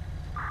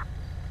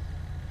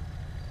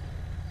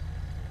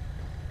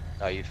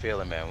 How you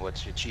feeling, man?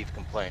 What's your chief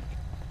complaint?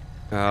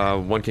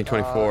 1 King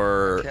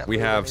 24, we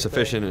have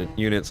sufficient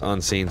units on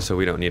scene, so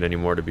we don't need any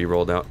more to be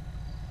rolled out.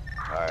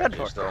 Alright,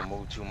 just don't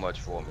move too much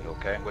for me,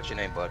 okay? What's your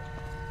name, bud?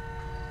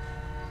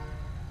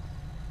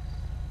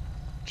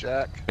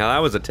 Jack. Now that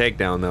was a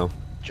takedown, though.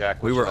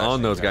 Jack, we were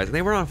on those guys, and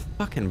they were on a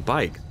fucking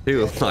bike,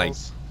 too. Like,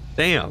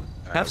 damn.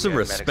 Have some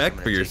respect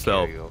for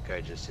yourself.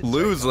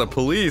 Lose the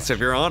police if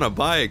you're on a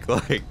bike.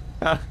 Like,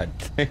 god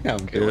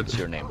damn, dude. What's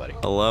your name, buddy?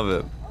 I love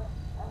it.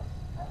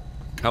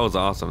 That was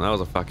awesome. That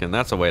was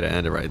that's a way to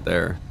end it right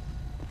there.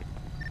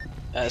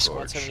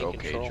 Squad 70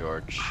 okay, control.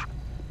 George.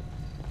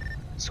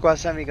 Squad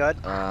 70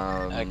 good.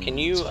 Can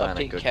you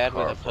update CAD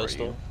with a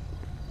postal?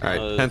 Alright,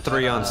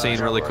 10-3 on scene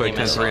really quick,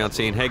 10-3 on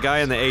scene. Hey guy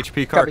in the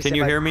HP car, can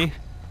you hear me?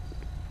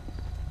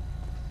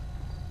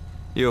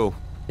 You,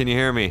 can you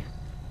hear me?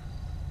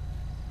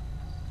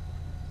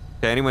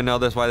 Okay, anyone know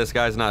why this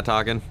guy's not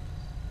talking?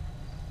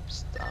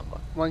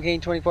 1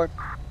 King 24.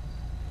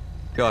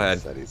 Go ahead.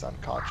 Said he's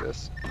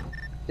unconscious.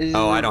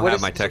 Oh, I don't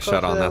have my text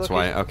shut on, that's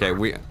why. Okay,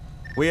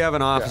 We have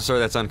an officer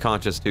that's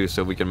unconscious too,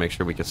 so we can make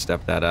sure we can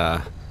step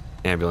that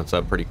ambulance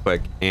up pretty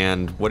quick.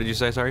 And what did you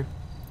say? Sorry.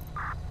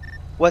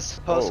 What's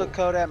the postal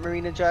code at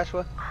Marina,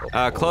 Joshua?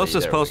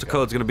 Closest postal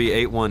code is going to be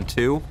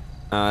 812.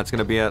 It's going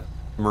to be at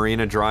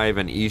Marina Drive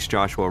and East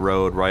Joshua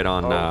Road, right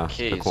on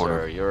the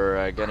corner. Sir,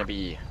 you're gonna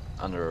be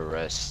under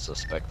arrest,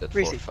 suspected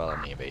for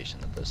felony evasion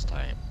at this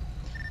time.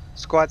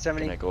 Squad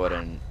 70. Gonna go ahead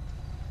and.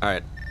 All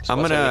right,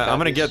 I'm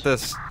gonna get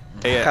this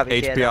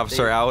HP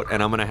officer out,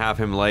 and I'm gonna have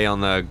him lay on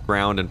the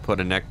ground and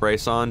put a neck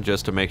brace on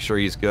just to make sure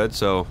he's good.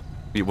 So,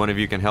 if one of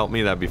you can help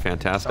me, that'd be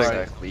fantastic.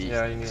 Exactly.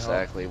 Yeah, you need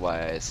exactly help.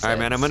 Why I said. All right,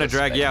 man. I'm gonna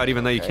drag you out,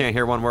 even though you can't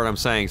hear one word I'm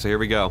saying. So here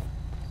we go.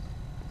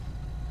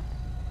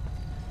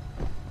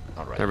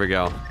 All right. There we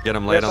go. Get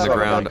him laid on the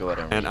ground,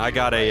 and I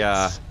got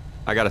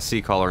a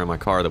C collar in my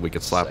car that we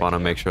could slap on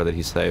him, make sure that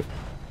he's safe.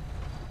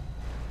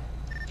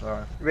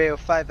 Alright. Radio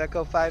 5,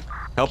 Echo 5.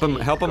 Help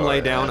him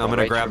lay down. I'm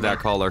gonna grab that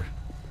collar.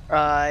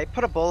 I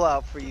put a bowl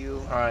out for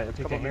you. Alright, if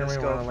you can hear me,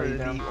 go for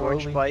the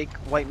orange bike,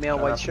 white male,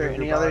 white shirt.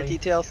 Any other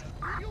details?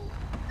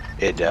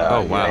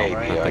 Oh wow.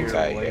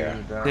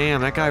 Here.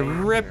 Damn, that guy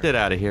ripped it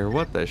out of here.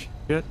 What the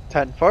shit?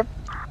 10-4.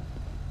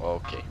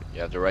 Okay,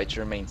 you have the right to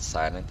remain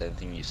silent.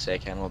 Anything you say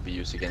will be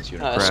used against you.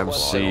 Grab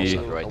C.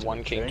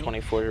 One King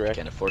 24 direct.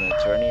 You can afford an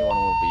attorney. One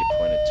will be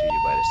appointed to you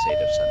by the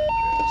state of San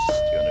Andreas. Do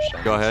you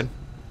understand? Go ahead.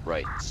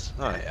 Rights.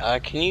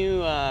 Can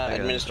you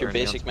administer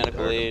basic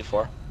medical aid?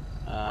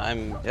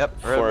 I'm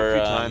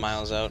 4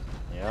 miles out.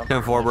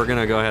 10-4, we're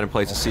gonna go ahead and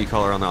place a C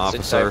collar on the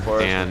officer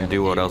and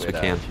do what else we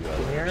can.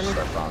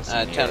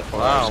 10-4.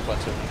 Wow.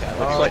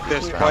 Looks like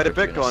there's quite a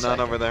bit going on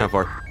over there.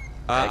 10-4.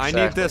 I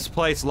need this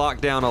place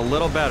locked down a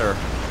little better.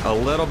 A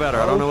little better.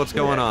 I don't know what's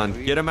going on.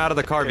 Get him out of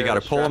the car if you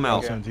gotta pull him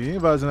out. Do you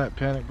anybody's in that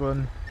panic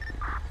button?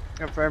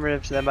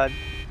 Affirmative, stand by.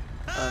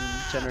 I'm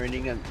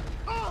generating a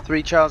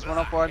 3 Charles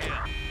 104.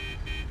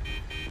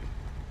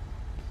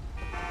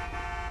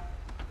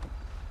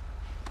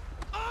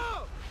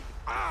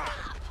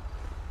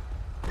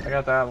 I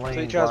got that lane.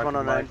 3 Charles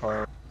blocking 109. my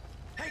car.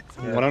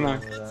 109.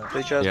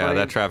 3 Charles Yeah,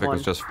 that traffic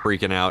was just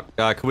freaking out.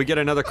 Can we get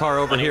another car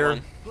over here?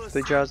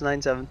 3 Charles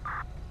 97.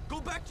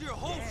 Go back to your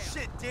whole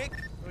shit, Dick.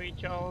 3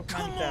 Charles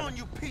 97. Come on,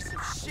 you piece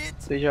of shit.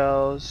 3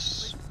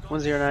 Charles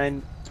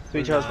 109.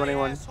 3 Charles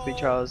 21. 3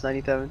 Charles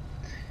 97.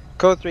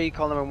 Code 3,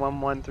 call number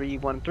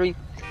 11313.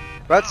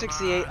 Route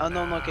 68,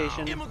 unknown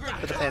location.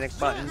 With the panic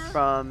button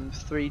from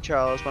 3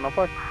 Charles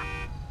 104.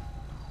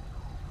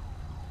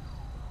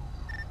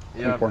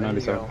 Yeah,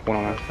 497.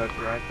 109. That's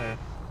right there.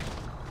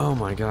 Oh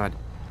my god.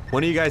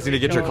 When are you guys gonna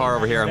get your car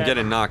over here? I'm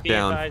getting knocked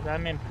down.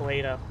 I'm in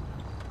Plato.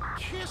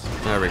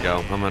 There we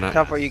go. I'm gonna.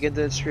 How far you get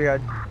to the street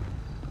yard?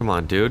 Come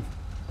on, dude.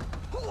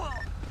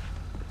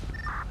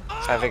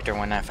 5 Victor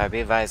 195. Be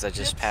advised, I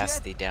just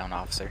passed the down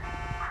officer.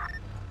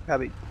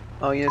 Copy.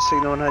 Oh, you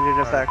signal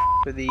 100 effect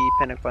for the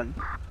panic button.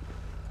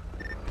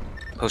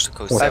 Postal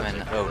code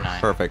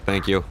 709. Perfect.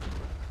 Thank you.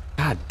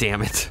 God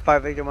damn it.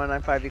 5 Victor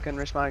 195. You can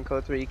respond.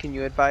 Code 3. Can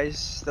you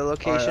advise the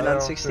location on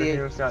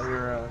 68? Got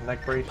your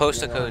neck brace.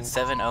 Postal code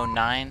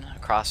 709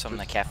 across from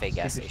the cafe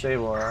gas station.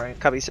 Stable, alright.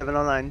 Copy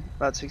 709.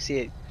 Route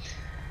 68.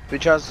 3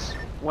 Charles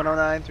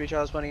 109. 3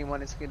 Charles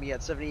 181. It's gonna be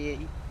at 78.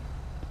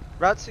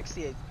 Route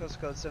 68.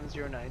 Postal code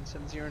 709.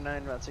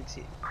 709. Route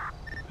 68.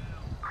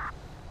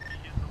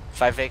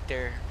 5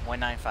 Victor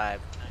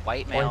 195.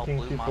 White male,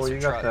 blue monster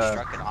truck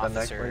struck an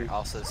officer,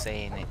 also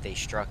saying that they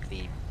struck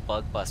the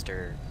bug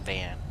buster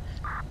van.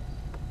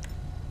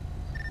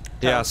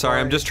 Yeah,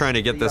 sorry, I'm just trying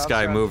to get this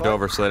guy moved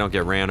over so they don't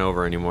get ran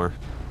over anymore.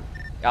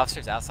 The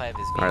officer's outside of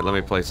his vehicle. Alright, let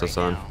me place this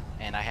on.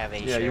 And I have a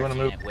sheriff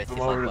unit with the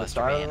bug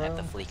buster van at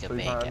the Fleeca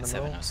Bank at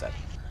 707.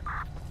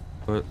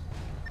 Put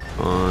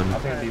on. I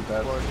think it'd be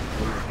best moving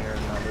here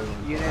and not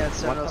moving. Unit at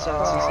 707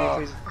 CC,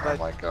 please. Oh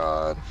my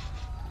god.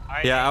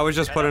 Yeah, I was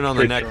just putting on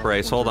the neck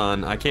brace. Hold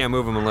on. I can't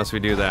move him unless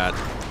we do that.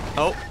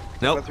 Oh,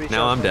 nope.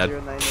 Now I'm dead.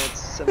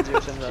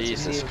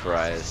 Jesus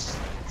Christ.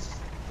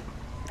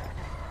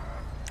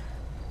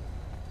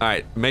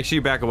 Alright, make sure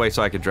you back away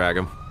so I can drag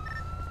him.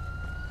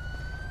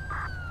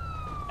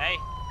 Hey,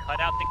 cut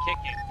out the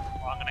kicking,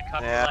 or I'm gonna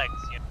cut the legs.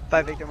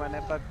 5 Victor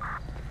 195.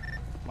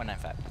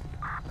 195.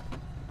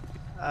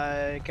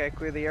 Okay,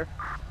 clear the air.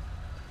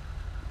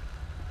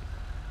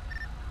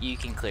 You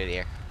can clear the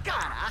air.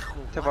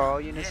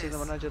 All units signal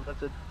 100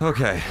 lifted.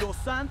 Okay.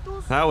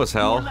 That was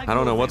hell. I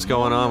don't know what's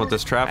going on with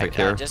this traffic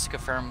here. Just to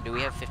confirm, do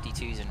we have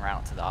 52s en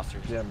route to the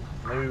officers? Yeah,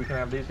 maybe we can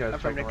have these guys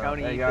from the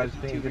county. Hey guys,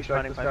 think you can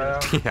check this guy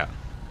out? Yeah.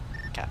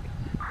 Copy.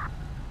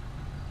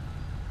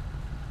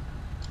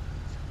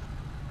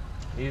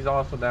 He's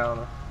also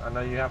down. I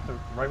know you have to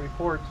write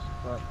reports,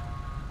 but...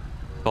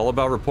 It's all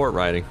about report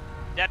writing.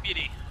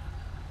 Deputy.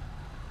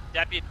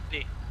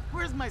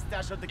 Where's my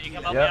stash of the key?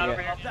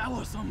 That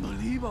was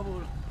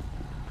unbelievable.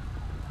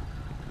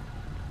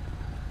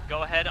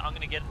 Go ahead, I'm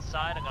gonna get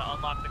inside, I'm gonna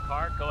unlock the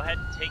car. Go ahead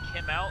and take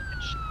him out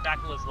and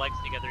shackle his legs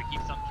together. He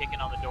keeps on kicking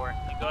on the door.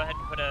 And go ahead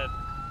and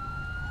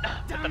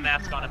put the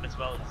mask on him as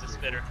well. It's a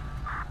spitter.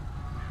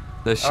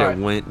 This shit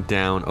went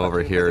down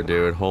over here,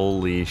 dude.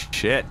 Holy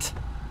shit.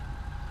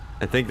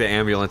 I think the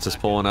ambulance is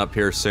pulling up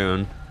here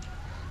soon.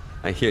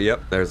 I hear.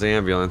 Yep, there's the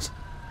ambulance.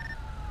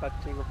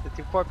 Tango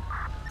 54.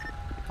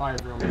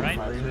 5 room. Right.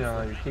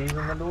 Your keys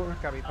in the door?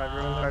 Copy, 5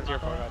 room,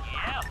 504.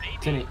 Yeah,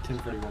 maybe.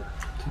 1041.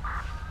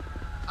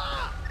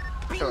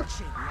 Sure. Pinche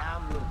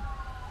diablo.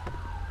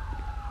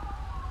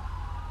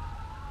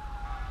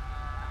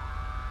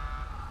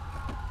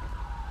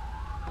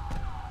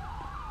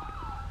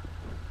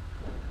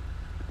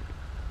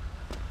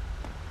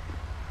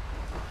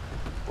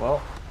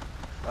 Well,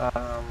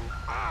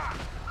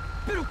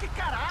 Pero qué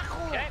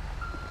carajo. Okay.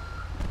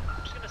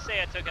 I'm just gonna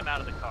say I took him out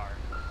of the car.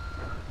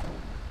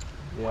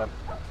 yep.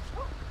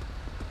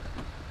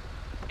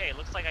 Okay,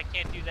 looks like I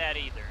can't do that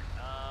either.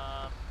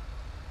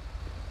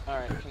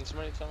 Alright, can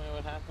somebody tell me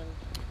what happened?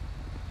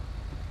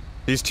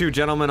 These two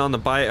gentlemen on the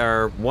bike,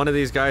 or one of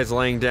these guys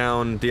laying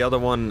down. The other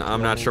one,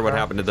 I'm not sure what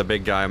happened to the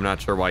big guy. I'm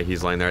not sure why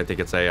he's laying there. I think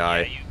it's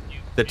AI.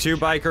 The two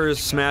bikers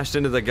smashed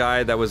into the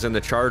guy that was in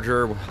the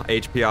Charger,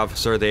 HP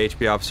officer. The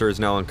HP officer is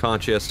now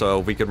unconscious, so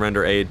we could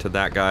render aid to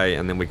that guy,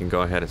 and then we can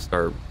go ahead and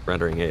start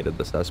rendering aid to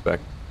the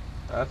suspect.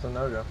 That's a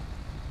no-go.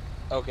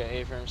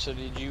 Okay, A-firm, so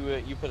did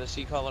you put a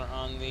C-collar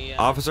on the...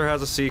 Officer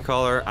has a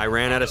C-collar. I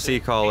ran out of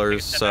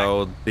C-collars,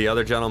 so the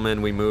other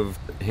gentleman, we moved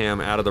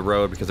him out of the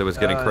road because it was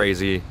getting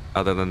crazy.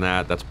 Other than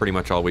that, that's pretty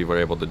much all we were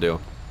able to do.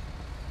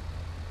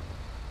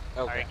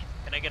 Okay. Alright,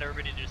 can I get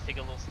everybody to just take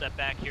a little step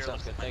back here?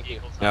 Sounds good, thank you.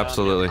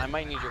 Absolutely. I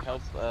might need your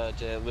help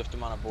to lift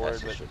him on a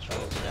board, but...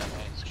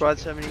 Squad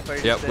 70, fire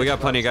Yep, we got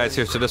plenty of guys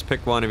here, so just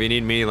pick one. If you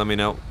need me, let me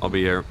know. I'll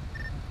be here.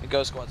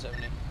 Go, Squad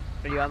 70.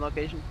 Are you on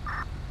location?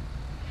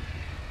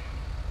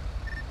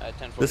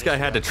 This guy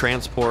had to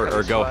transport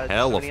or go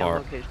hella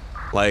far.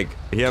 Like,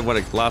 he had,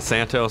 what, Los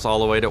Santos all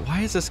the way to...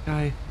 Why is this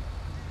guy...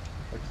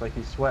 Looks like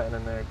he's sweating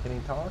in there. Can he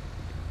talk?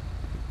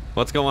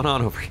 What's going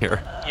on over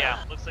here?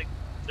 Yeah, looks like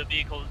the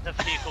vehicle's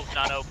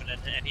not open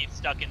and he's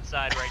stuck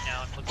inside right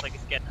now. It looks like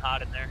it's getting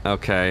hot in there.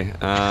 Okay,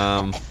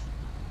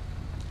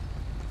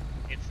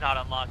 It's not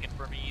unlocking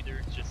for me either.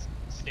 It's just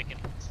sticking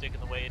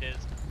the way it is.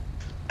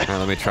 Alright,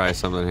 let me try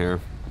something here.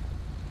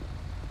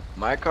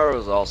 My car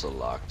was also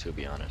locked, to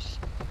be honest.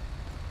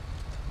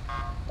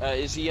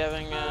 Is he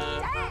having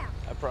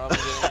a problem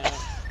getting out?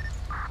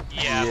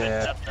 Yeah,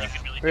 Yeah. but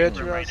nothing you can We're really at do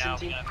your right now.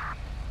 LCT. We're gonna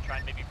try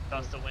and maybe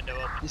bust the window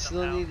open. You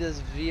still need this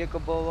vehicle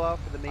blow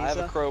off for the Mesa? I have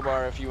a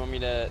crowbar if you want me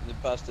to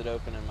bust it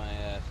open in my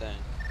thing.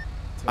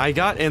 I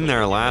got in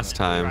there last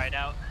time. Right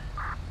out.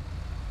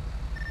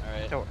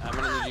 Alright, I'm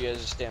gonna need you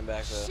guys to stand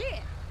back though.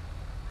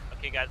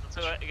 Okay, guys, let's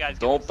go. Guys,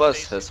 Don't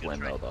bust his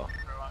window, though.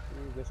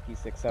 3 Whiskey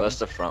 6-7. Bust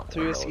the front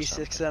 3 window or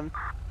Whiskey something. 6-7.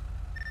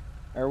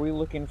 Are we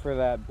looking for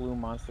that blue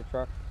monster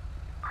truck?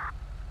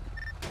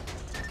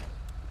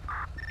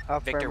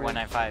 Victor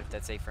 195,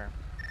 that's a firm.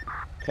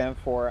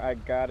 10-4, I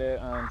got it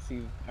on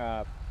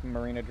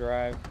Marina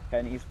Drive,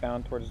 heading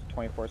eastbound towards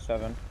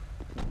 24/7.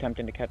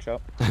 Attempting to catch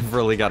up. I've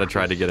really got to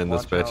try to get in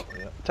this bitch.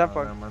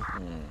 10-4.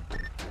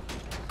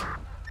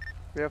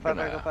 305,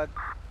 505.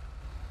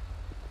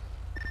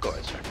 Go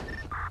ahead, sir.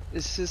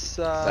 Is this,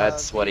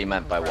 That's what he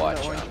meant by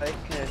watch orange out. bike?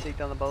 Can I take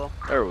down the bubble?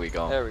 There we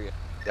go. There we go.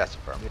 That's a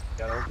problem.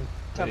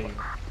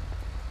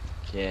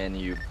 Can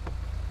you...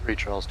 3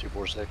 Charles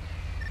 246.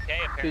 Okay,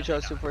 3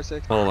 Charles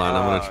 246. Hold on,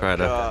 I'm gonna try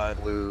to...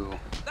 Blue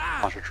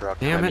monster truck.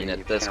 Damn it.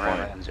 At this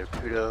Panorama point. and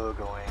Zacuto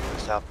going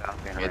southbound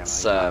Panorama.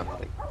 It's,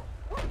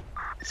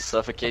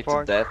 suffocate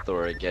to death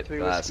or get 3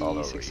 glass all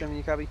Whiskey over 6-7, you.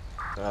 you copy?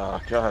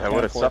 Oh god, I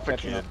would have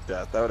suffocated to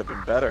death. That would have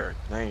been better.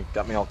 Now you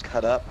got me all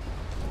cut up.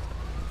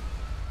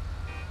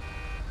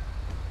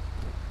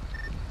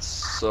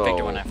 So,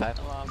 Victor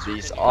 195.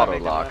 these auto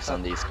locks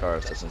on these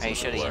cars doesn't Are you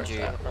seem sure to the work.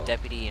 injured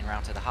deputy en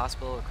route to the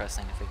hospital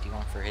requesting a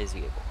 51 for his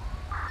vehicle?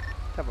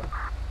 10-4.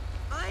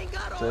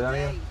 Say that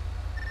again?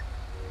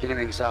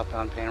 Getting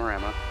southbound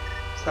Panorama.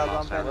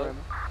 Southbound Panorama.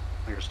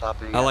 You're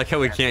stopping. I like how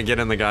we can't get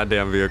in the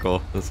goddamn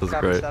vehicle. This is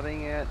Copy, great.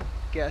 stopping at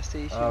gas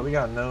station. We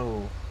got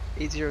no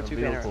 802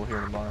 vehicle Panorama.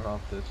 here to block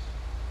off this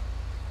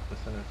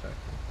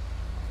intersection.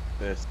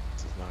 This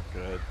is not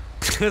good.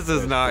 This is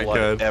There's not blood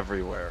good.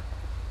 Everywhere.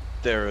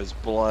 There is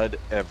blood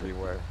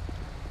everywhere.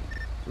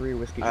 3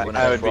 Whiskey. I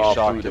Wanna would be crawl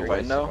shocked through if the I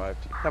window?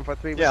 survived.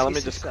 10-4, Yeah, let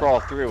me just crawl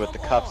through with the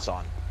cuffs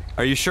on.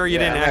 Are you sure you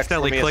Yeah, didn't next,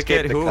 accidentally let me click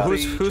escape it? the cuff.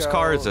 Whose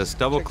car is this?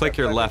 Double click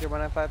your left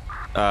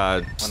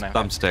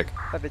thumbstick.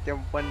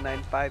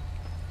 195.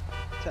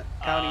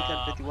 County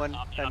 1051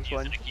 times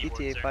 1.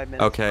 ETA 5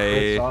 minutes.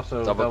 Okay.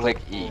 Double click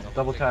E.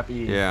 Double tap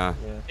E. Yeah.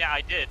 Yeah,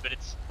 I did, but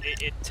it's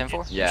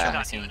 10-4?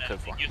 Yeah. Code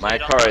 4. My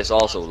car is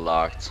also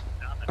locked.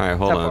 Alright,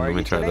 hold on. Let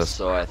me try this.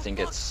 So I think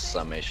it's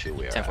some issue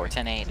we are 10-4,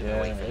 10-8.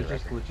 Yeah, it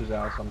just glitches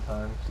out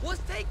sometimes. Blood's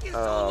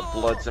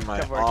in my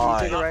 10-4, can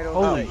you take a right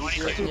over? Holy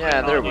shit.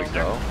 Yeah, there we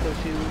go.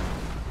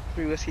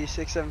 3 Whiskey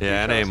 6-7.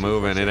 Yeah, it ain't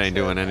moving. It ain't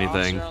doing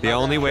anything. The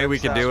only way we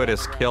can do it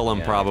is kill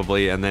him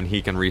probably, and then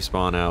he can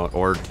respawn out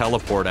or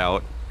teleport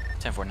out.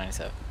 10-4,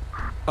 97.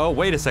 Oh,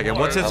 wait a second.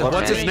 What's his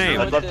name?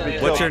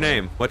 What's your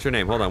name? What's your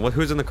name? Hold on.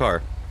 Who's in the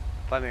car?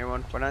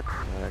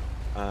 58149.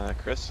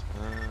 Chris,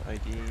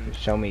 ID.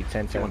 Show me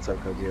 10-10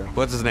 code 0.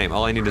 What's his name?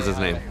 All I need is his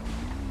name.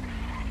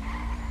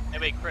 Hey,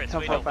 wait, Chris,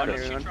 wait, why don't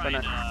you try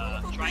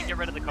and get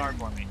rid of the car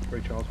for me?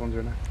 3 Charles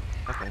 109.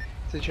 Okay.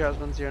 To Charles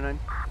 109.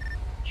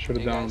 Should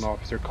have done an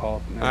officer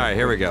call. All right,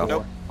 here we go.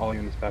 Nope. All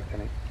units back to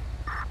me.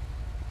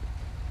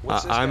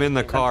 I'm in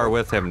the car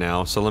with him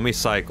now, so let me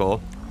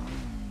cycle.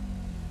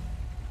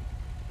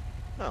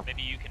 Oh.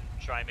 Maybe you can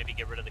try maybe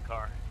get rid of the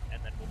car,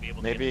 and then we'll be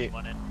able to Maybe- get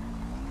one in.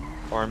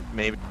 Or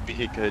maybe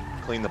he could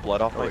clean the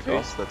blood off my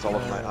face. That's all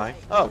of my eye.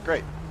 Oh,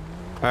 great.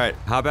 All right,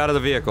 hop out of the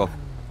vehicle.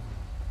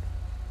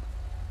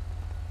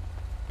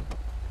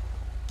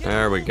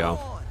 There we go.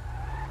 All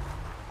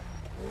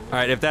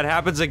right, if that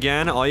happens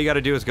again, all you got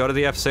to do is go to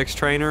the F6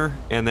 trainer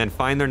and then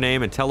find their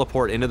name and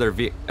teleport into their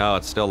vehicle. Oh,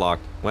 it's still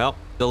locked. Well,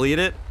 delete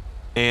it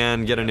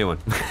and get a new one.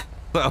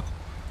 So,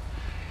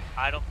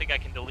 I don't think I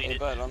can delete Hey, it.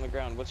 bud, on the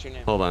ground, what's your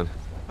name? hold on.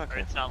 Or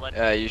it's not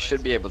letting me. You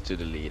should be able to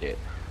delete it.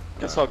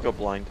 Guess I'll go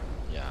blind.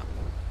 Yeah.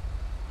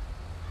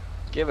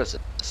 Give us a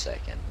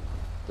second.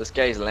 This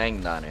guy's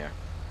laying down here.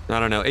 I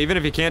don't know. Even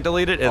if you can't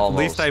delete it, at Almost.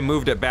 least I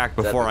moved it back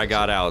before I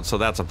got out, so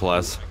that's a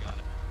plus.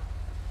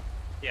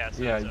 Yeah,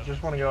 Yeah, you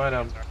just want to go ahead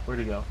and... Where'd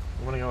he go?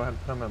 You want to go ahead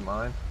and put him in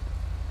mine?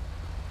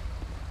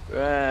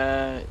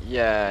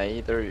 Yeah,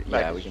 either... Yeah,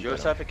 Magnus, we can yours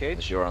put have him. a cage?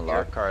 Is your Your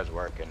unlocked? car's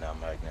working now,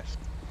 Magnus.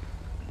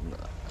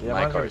 Yeah,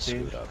 My mine's car got is a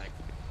cage. screwed up.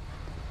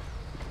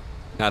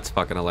 That's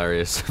fucking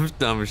hilarious.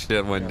 Dumb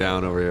shit went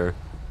down over here.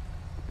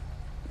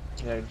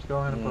 Yeah, just go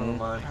ahead and put him in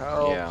mine.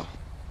 Help. Yeah.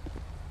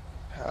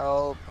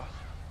 Help.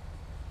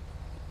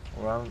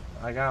 Well,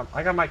 I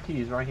got my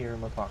keys right here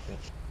in my pocket.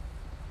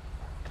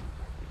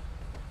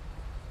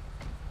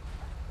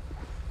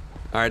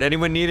 All right,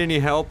 anyone need any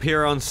help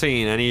here on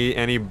scene?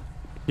 Any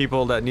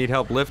people that need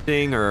help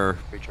lifting or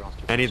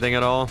anything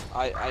at all?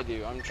 I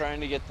do. I'm trying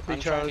to get. I'm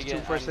trying to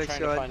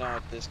find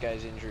out this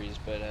guy's injuries,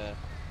 but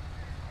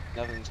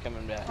nothing's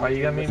coming back. Are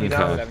you gonna meet me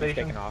down at the Seven's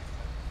station? taking off.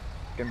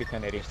 It's gonna be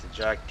 1080. Mr.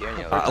 Jack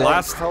Daniel.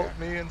 Last, Help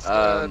me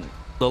instead.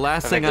 the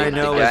last thing think I the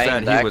know guy is in that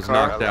he that was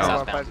car- knocked out.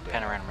 Southbound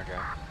Panorama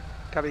Drive.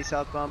 Copy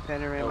southbound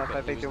Panorama, Okay,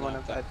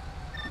 55105.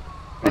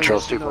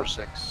 Charles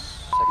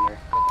 246, secondary.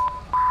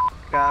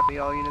 Copy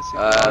all units.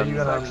 Are you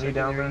gonna meet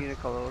down there? Unit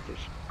color location.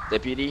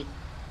 Deputy,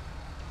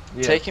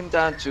 Yeah. take him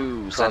down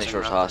to Sunny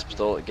Shores around.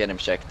 Hospital, get him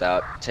checked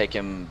out, take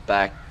him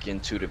back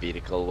into the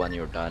vehicle when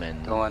you're done,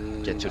 and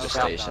Going get to the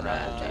southbound, station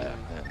and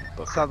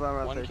book him. Southbound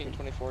Route 1 13. King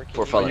 24.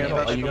 For felony Are you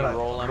evasion. gonna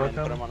roll him book and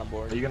put him? him on a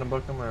board? Are you gonna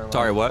book him or?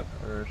 Sorry, what?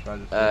 Or should I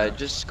just? do that?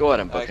 Just go ahead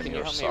and book Can him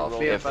you help me yourself.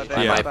 roll If him I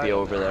back? might be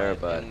over there,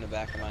 but In the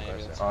back of my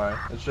ambulance. All right,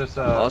 it's just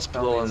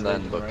hospital and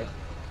then felony book evasion, him.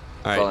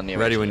 All Felony right,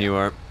 ready when evasion, you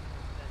are.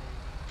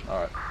 All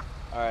right.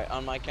 Alright,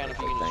 on my count, if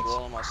you can just Thanks.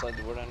 roll him, I'll slide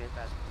the board under.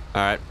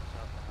 All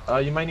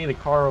right, You might need a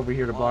car over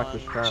here to block 1,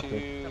 this traffic.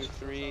 2,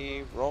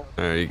 3, roll.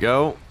 there you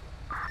go.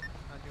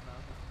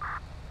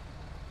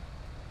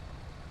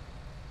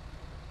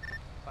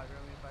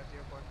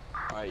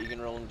 Alright, you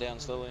can roll him down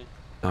slowly.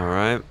 All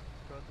right.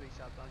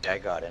 Yeah, I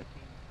got it.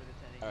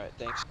 Alright,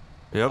 thanks.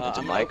 Yep.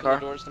 I'm my gonna open car?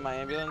 the doors to my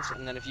ambulance,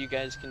 and then if you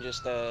guys can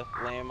just lay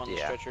him on the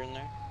Yeah. stretcher in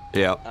there.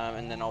 Yeah.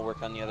 And then I'll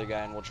work on the other guy,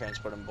 and we'll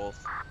transport them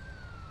both.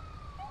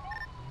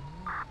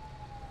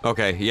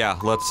 Okay. Yeah.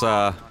 Let's.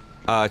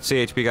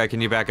 CHP guy, can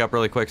you back up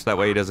really quick so that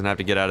way he doesn't have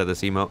to get out of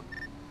this emote?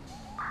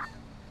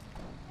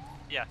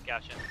 Yeah,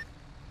 gotcha.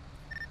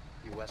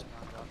 You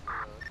westbound off the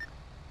road.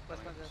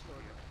 Westbound Route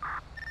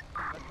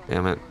 14.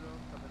 Damn it.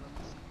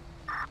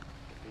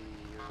 Be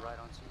right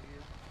on to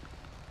you.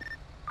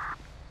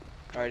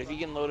 Alright, if you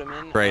can load him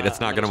in. Great, it's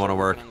not I'm gonna wanna start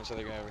work. working on this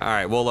other guy over All here.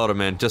 right, we'll load him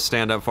in. Just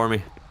stand up for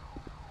me.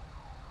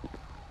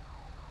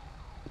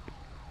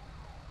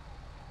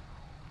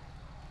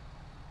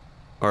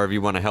 Or if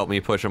you want to help me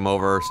push him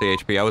over,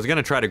 CHP. I was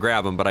gonna try to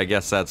grab him, but I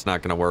guess that's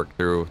not gonna work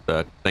through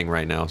the thing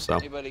right now. So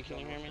Hey buddy, can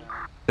you hear me?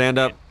 stand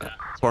up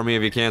for me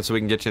if you can, so we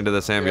can get you into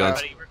this ambulance.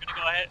 Buddy, we're gonna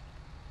go ahead.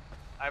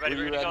 Alright, buddy,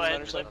 Will we're you gonna go ride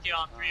ahead the and lift you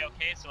on 3,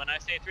 okay? So when I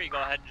say 3,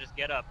 go ahead and just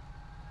get up.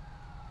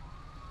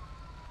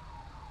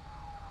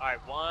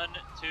 Alright, 1,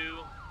 2,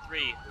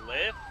 3,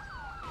 lift.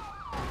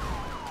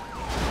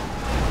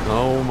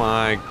 Oh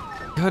my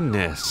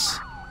goodness.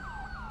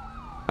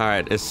 All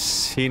right,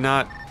 is he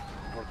not?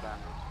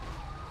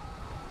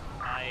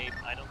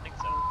 I don't think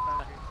so.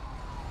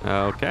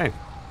 Okay.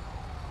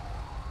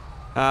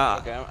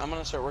 Okay, I'm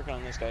gonna start working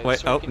on this guy. Wait,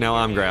 Sir, oh, can now you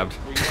hear I'm me? grabbed.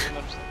 Were you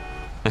on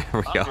the- There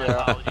we go. My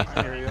apologies.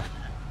 I hear you.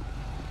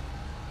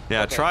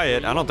 Yeah, Okay, try were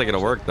it. you I on don't think the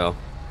it'll work though.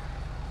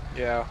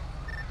 Yeah.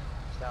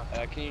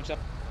 Can you tell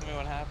me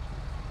what happened?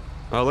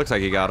 Oh, it looks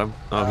like he got him.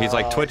 Oh, he's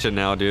like twitching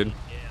now, dude.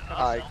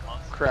 I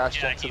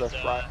crashed Yeah, into the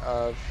he's, front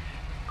of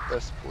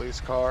this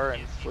police car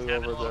and flew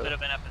having a over little bit the.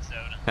 of an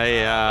episode.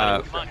 Hey,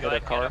 Come on, hit go a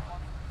ahead, car. get him.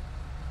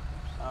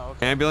 Oh,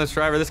 okay. ambulance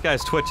driver, this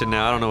guy's twitching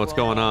now. I don't know what's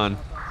going on.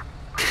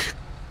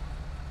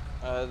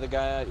 The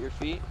guy at your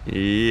feet?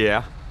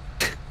 Yeah.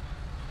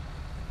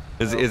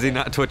 Is he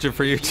not twitching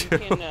for you You too?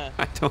 can,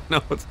 I don't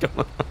know what's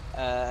going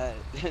on.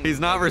 He's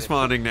not negative.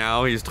 responding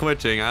now. He's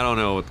twitching. I don't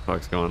know what the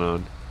fuck's going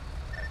on.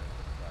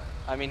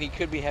 I mean, he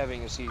could be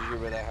having a seizure,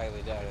 but I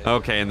highly doubt it.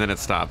 Okay, and then it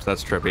stops.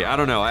 That's trippy. I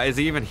don't know. Is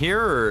he even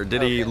here, or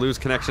did he lose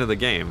connection to the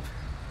game?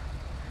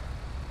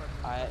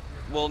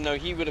 Well, no,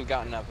 he would have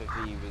gotten up if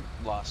he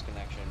lost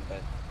connection,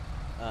 but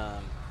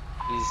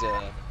he's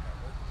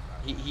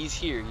He's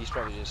here. He's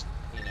probably just,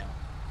 you know,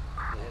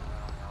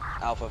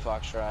 Alpha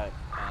Foxtrot,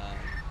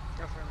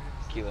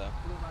 Kilo.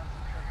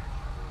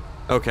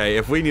 Okay,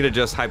 if we need to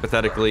just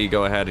hypothetically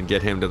go ahead and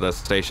get him to the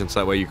station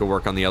so that way you can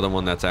work on the other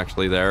one that's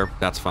actually there,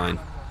 that's fine.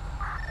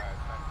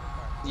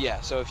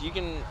 Yeah, so if you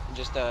can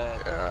just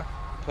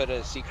put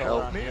a C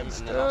color on him,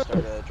 and then I'll start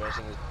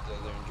addressing the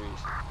other injuries.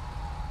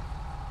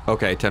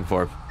 Okay,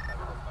 10-4.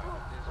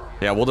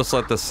 Yeah, we'll just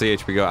let the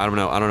CHP go. I don't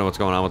know what's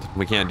going on with him.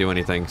 We can't do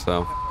anything,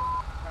 so.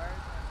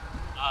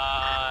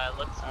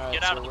 Let's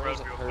get out of the road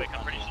real quick.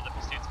 I'm pretty sure the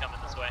pursuit's coming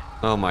this way.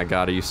 Oh my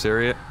god, are you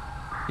serious?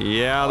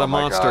 Yeah, the Oh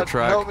my monster God,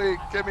 truck. Help me,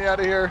 get me out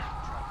of here.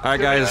 Alright,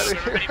 Get me guys. out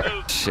of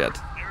here. Shit.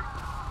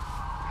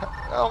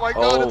 Oh my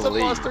God, it's a Holy.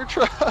 monster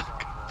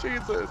truck.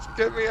 Jesus,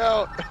 get me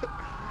out.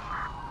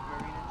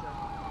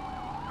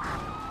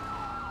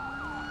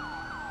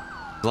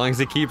 As long as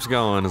he keeps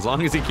going,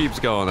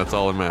 that's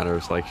all that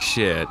matters. Like,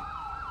 shit.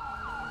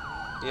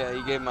 Yeah,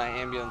 you gave my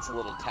ambulance a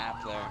little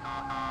tap there.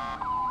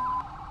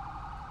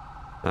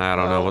 I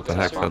don't know what the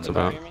heck that's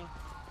about.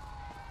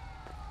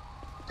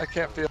 I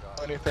can't feel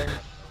anything.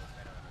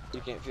 You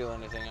can't feel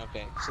anything,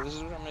 okay. So this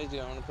is what I'm gonna do.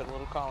 I'm gonna put a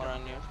little collar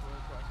on you.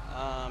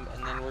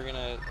 And then we're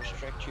gonna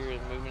restrict your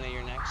movement of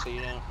your neck so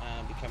you don't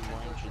become more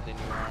injured than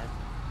you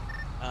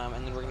are.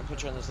 And then we're gonna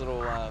put you on this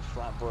little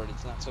flat board.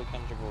 It's not so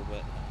comfortable,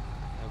 but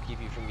it'll keep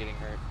you from getting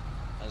hurt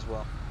as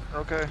well.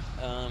 Okay.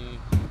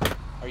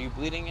 Are you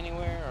bleeding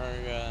anywhere,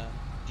 or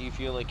do you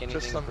feel like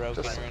anything's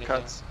broken or anything?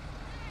 Cuts.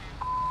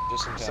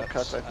 Just some cuts. Some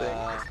cuts, I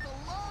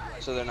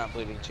think. So they're not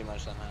bleeding too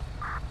much then, huh?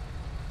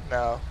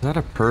 No. Is that a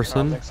I don't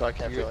person? think so. I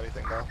can't feel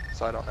anything though,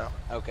 so I don't know.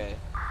 Okay.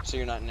 So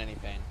you're not in any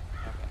pain.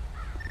 Okay.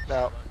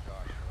 No.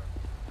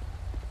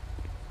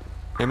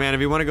 Hey man,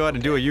 if you want to go ahead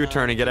and do a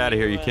U-turn and get out of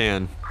here, you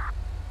can.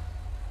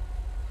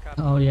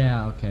 Oh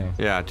yeah, okay.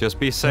 Yeah, just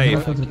be Can I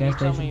safe. go to the gas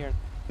station?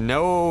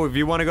 No, if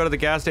you want to go to the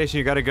gas station,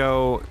 you got to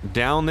go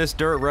down this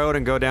dirt road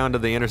and go down to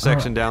the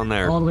intersection down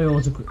there. All the way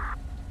over to...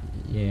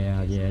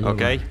 Yeah, yeah. you're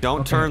Okay, right.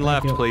 don't Okay, turn thank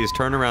left, you. please.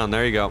 Turn around.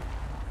 There you go.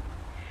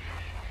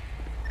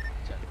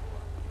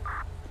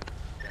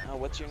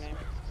 What's your name?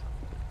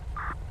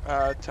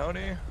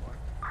 Tony.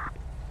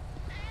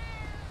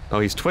 Oh,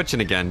 he's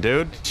twitching again,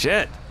 dude.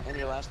 Shit. And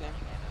your last name?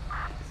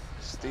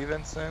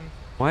 Stevenson.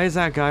 Why is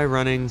that guy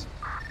running?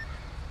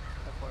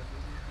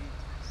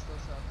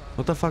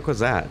 What the fuck was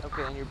that?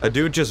 Okay, and your A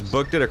dude just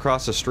booked it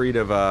across the street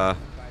of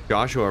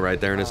Joshua right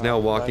there and is now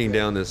walking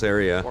down this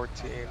area.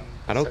 14,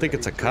 I don't think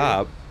it's a 73.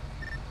 cop.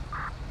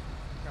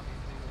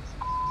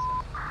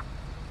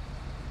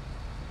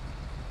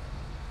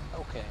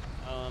 Okay.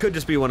 Could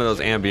just be one of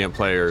those ambient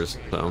players,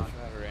 so.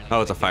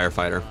 Oh, it's a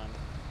firefighter.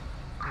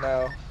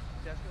 No.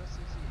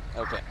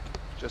 Okay.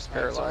 Just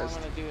Alright, so what I'm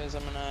paralyzed. gonna do is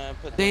I'm gonna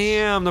put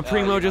Damn, the this,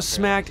 Primo you're just not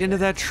smacked into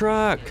that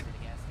truck.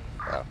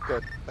 Oh,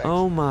 good. Thanks.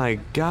 Oh my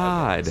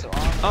god. so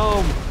I'm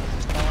Oh.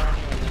 paralyzed. Collar on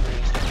you, and then we're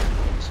gonna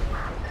start. So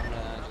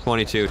I'm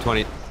gonna just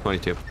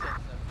 22.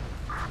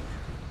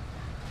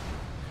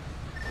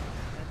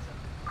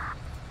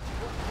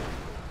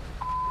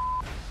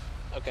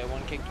 Okay,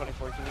 1 King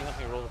 24. Can you help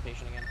me roll the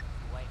patient again?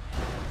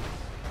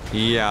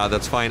 Yeah,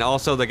 that's fine.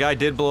 Also, the guy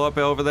did blow up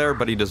over there,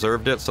 but he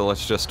deserved it, so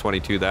let's just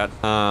 22 that.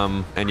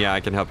 And yeah, I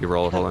can help you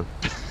roll it. Hold on.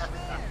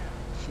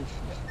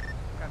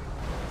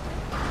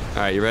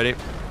 Alright, you ready?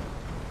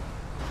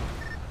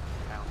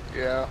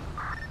 Yeah.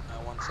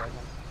 1 second.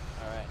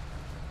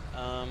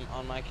 Alright.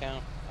 On my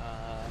count,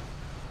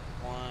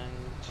 1,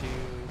 2,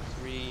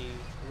 3,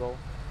 roll.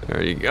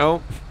 There you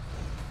go.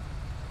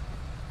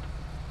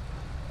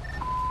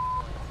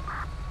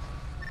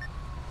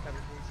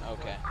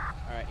 Okay.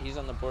 Alright, he's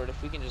on the board.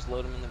 If we can just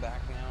load him in the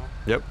back now.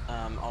 Yep.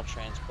 I'll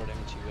transport him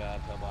to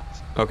pillbox.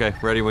 Okay,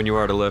 ready when you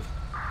are to lift.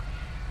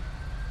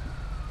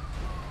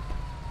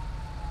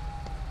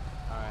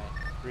 Alright.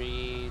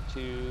 3,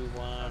 2,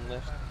 1,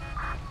 lift.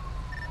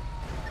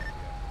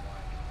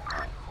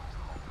 Alright.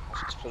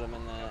 Let's just put him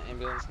in the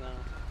ambulance now.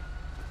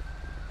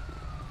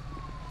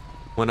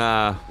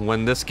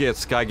 When this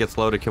guy gets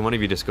loaded, can one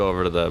of you just go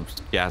over to the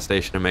gas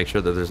station and make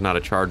sure that there's not a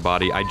charred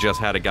body? I just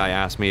had a guy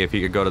ask me if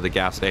he could go to the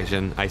gas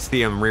station. I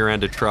see him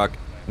rear-end a truck.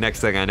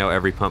 Next thing I know,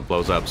 every pump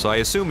blows up. So I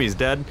assume he's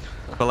dead,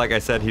 but like I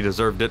said, he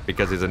deserved it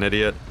because he's an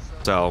idiot.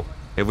 So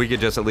if we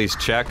could just at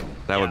least check,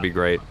 that would be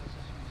great.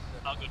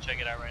 I'll go check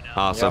it out right now.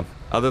 Awesome.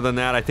 Yep. Other than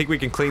that, I think we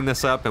can clean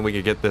this up and we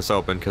can get this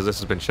open because this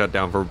has been shut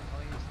down for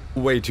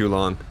way too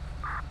long.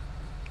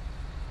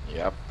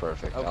 Yep,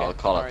 perfect. Okay. I'll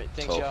call Alright, it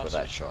thanks, tow y'all. for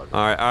that shot.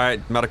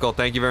 Alright, medical,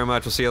 thank you very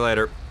much. We'll see you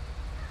later.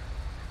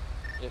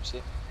 Yep,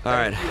 see.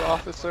 Alright. Thank you,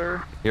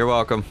 officer. You're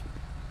welcome.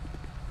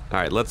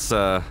 Alright, let's,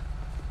 I'm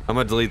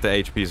gonna delete the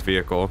HP's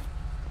vehicle.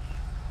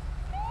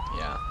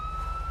 Yeah.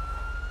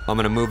 I'm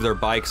gonna move their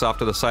bikes off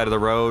to the side of the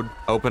road,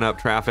 open up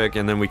traffic,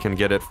 and then we can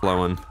get it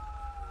flowing.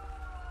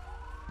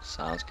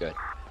 Sounds good.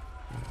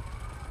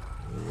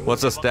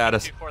 What's the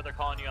status? Before they're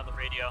calling you on the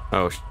radio.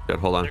 Oh shit,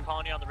 hold on. They're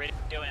calling you on the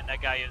radio, and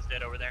that guy is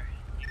dead over there.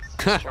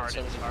 He's charred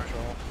in his car.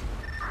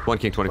 1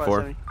 King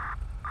 24.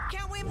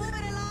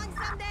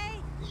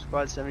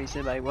 Squad 70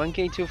 standby.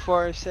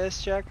 1K24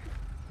 assist check.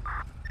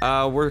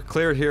 We're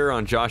cleared here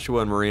on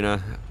Joshua and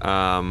Marina.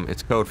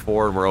 It's code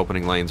 4 and we're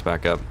opening lanes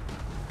back up.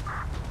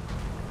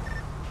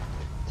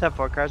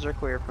 10-4, cars are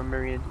clear from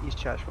Marina to East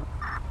Joshua.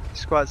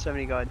 Squad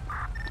 70, go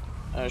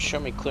ahead. Show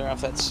me clear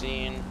off that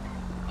scene.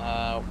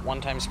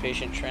 One times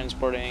patient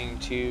transporting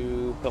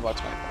to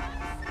pillbox medical.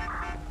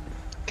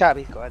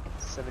 Copy, go ahead.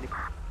 70.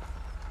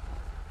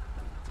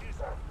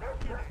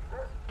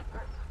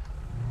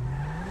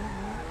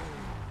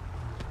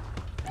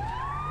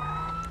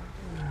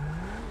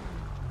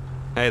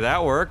 Hey,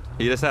 that worked.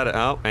 He just had it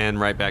out and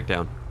right back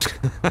down.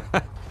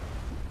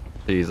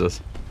 Jesus.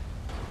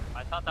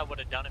 I thought that would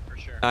have done it for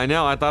sure. I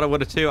know, I thought it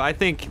would have too. I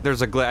think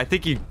there's a glitch. I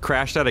think he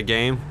crashed out of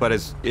game, but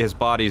his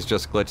body's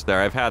just glitched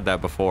there. I've had that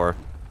before.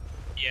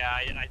 Yeah,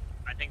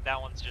 I think that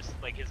one's just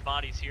like his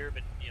body's here,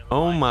 but you know.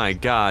 Oh my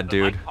god,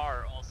 dude. My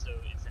car also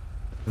isn't.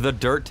 The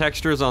dirt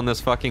textures on this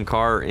fucking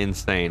car are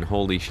insane.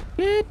 Holy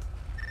shit.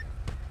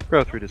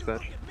 Bravo 3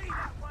 dispatch.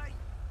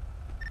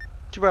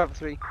 2 Bravo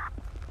 3.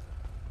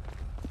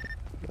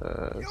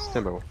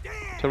 Stand by 1.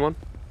 10-1.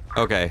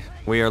 Okay,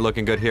 we are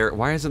looking good here.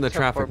 Why isn't the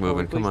traffic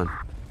moving? Come on.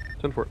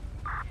 10-4.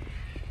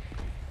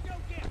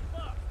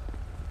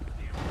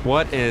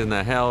 What in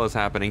the hell is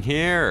happening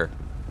here?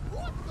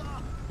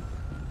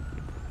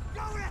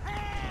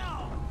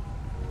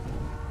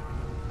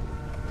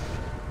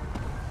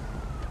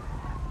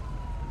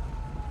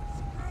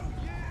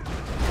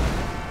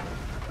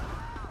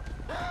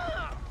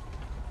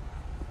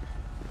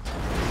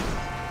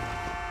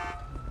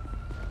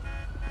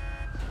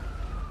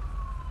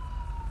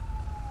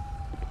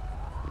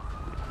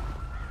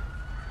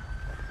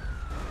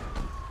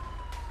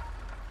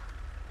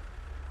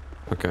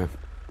 Okay.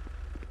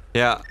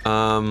 Yeah, 3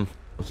 Charlie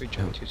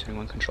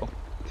 221 control.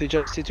 3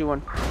 Charlie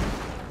 221.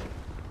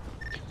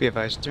 Be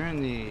advised,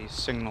 during the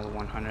signal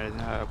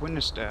 100,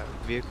 witnessed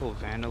vehicle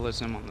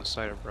vandalism on the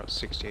side of Route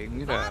 68. Can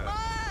get a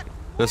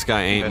this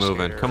guy ain't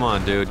moving. Come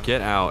on, dude, get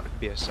out.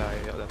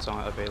 BSI that's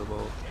on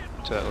available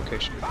to that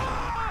location.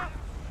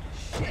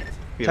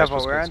 Be Tempo,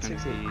 advised, we're on it's gonna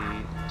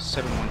 68. be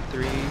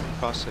 713,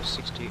 process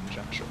 68 in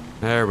Joshua.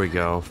 There we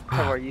go.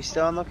 Tempo, are you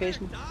still on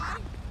location?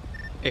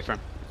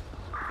 Affirm.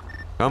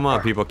 Come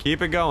on, people,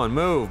 keep it going.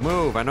 Move,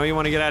 move. I know you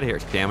want to get out of here.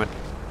 Damn it.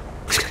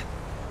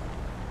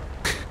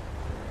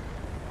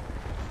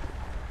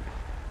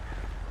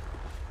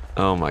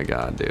 Oh my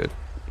god, dude.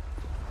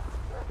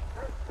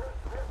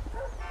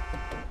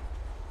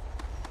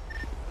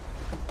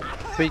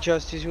 Three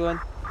Charles 221.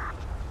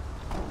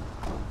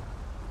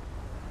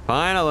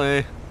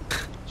 Finally.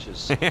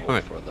 Just Damn hope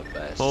it. for the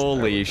best.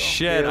 Holy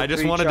shit. I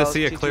just wanted to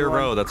see a clear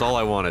road. That's all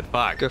I wanted.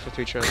 Fuck. Go for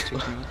 3 Charlie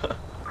 221.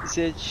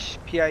 Zitch,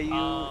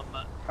 PIU.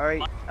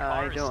 Alright,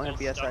 I don't have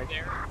BSI.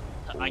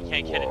 I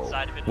can't get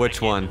inside of it.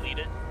 Which one? Delete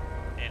it,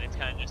 and it's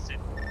kind of just the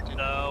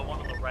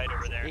one on the right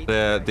over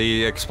there.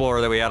 The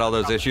Explorer that we had all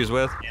those issues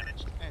with?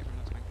 Damaged.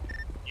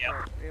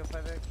 Yep.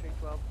 305X,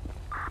 312.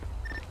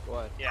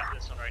 What? Yeah,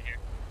 this one right here.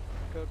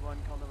 Code 1,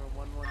 call number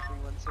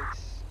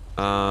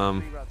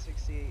 11316. Route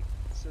 68.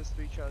 Says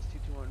 3 Charles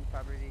 221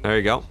 property. There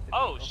you go.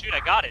 Oh shoot,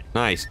 I got it.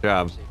 Nice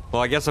job.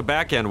 Well, I guess the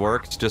back end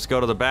works. Just go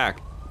to the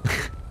back.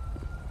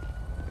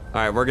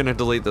 Alright, we're gonna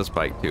delete this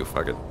bike too.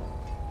 Fuck it.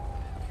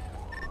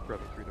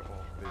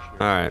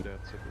 Alright.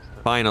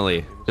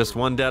 Finally. Just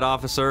one dead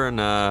officer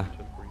and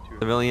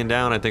civilian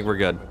down. I think we're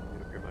good.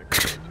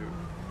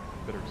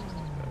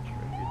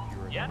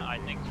 Yeah, no, I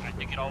think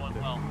it all went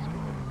well.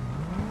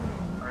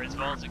 Or as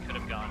well as it could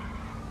have gone.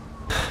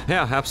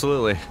 Yeah,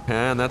 absolutely.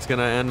 And that's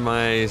gonna end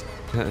my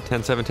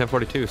 10-7,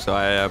 10-42, so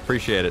I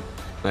appreciate it.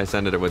 Nice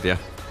ended it with you.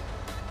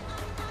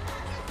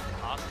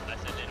 Awesome, nice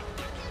ended it with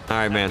you.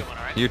 Alright, man.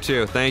 You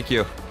too. Thank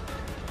you.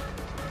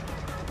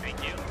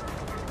 Thank you.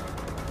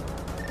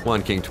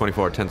 1 King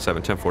 24,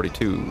 10-7,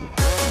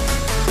 10-42.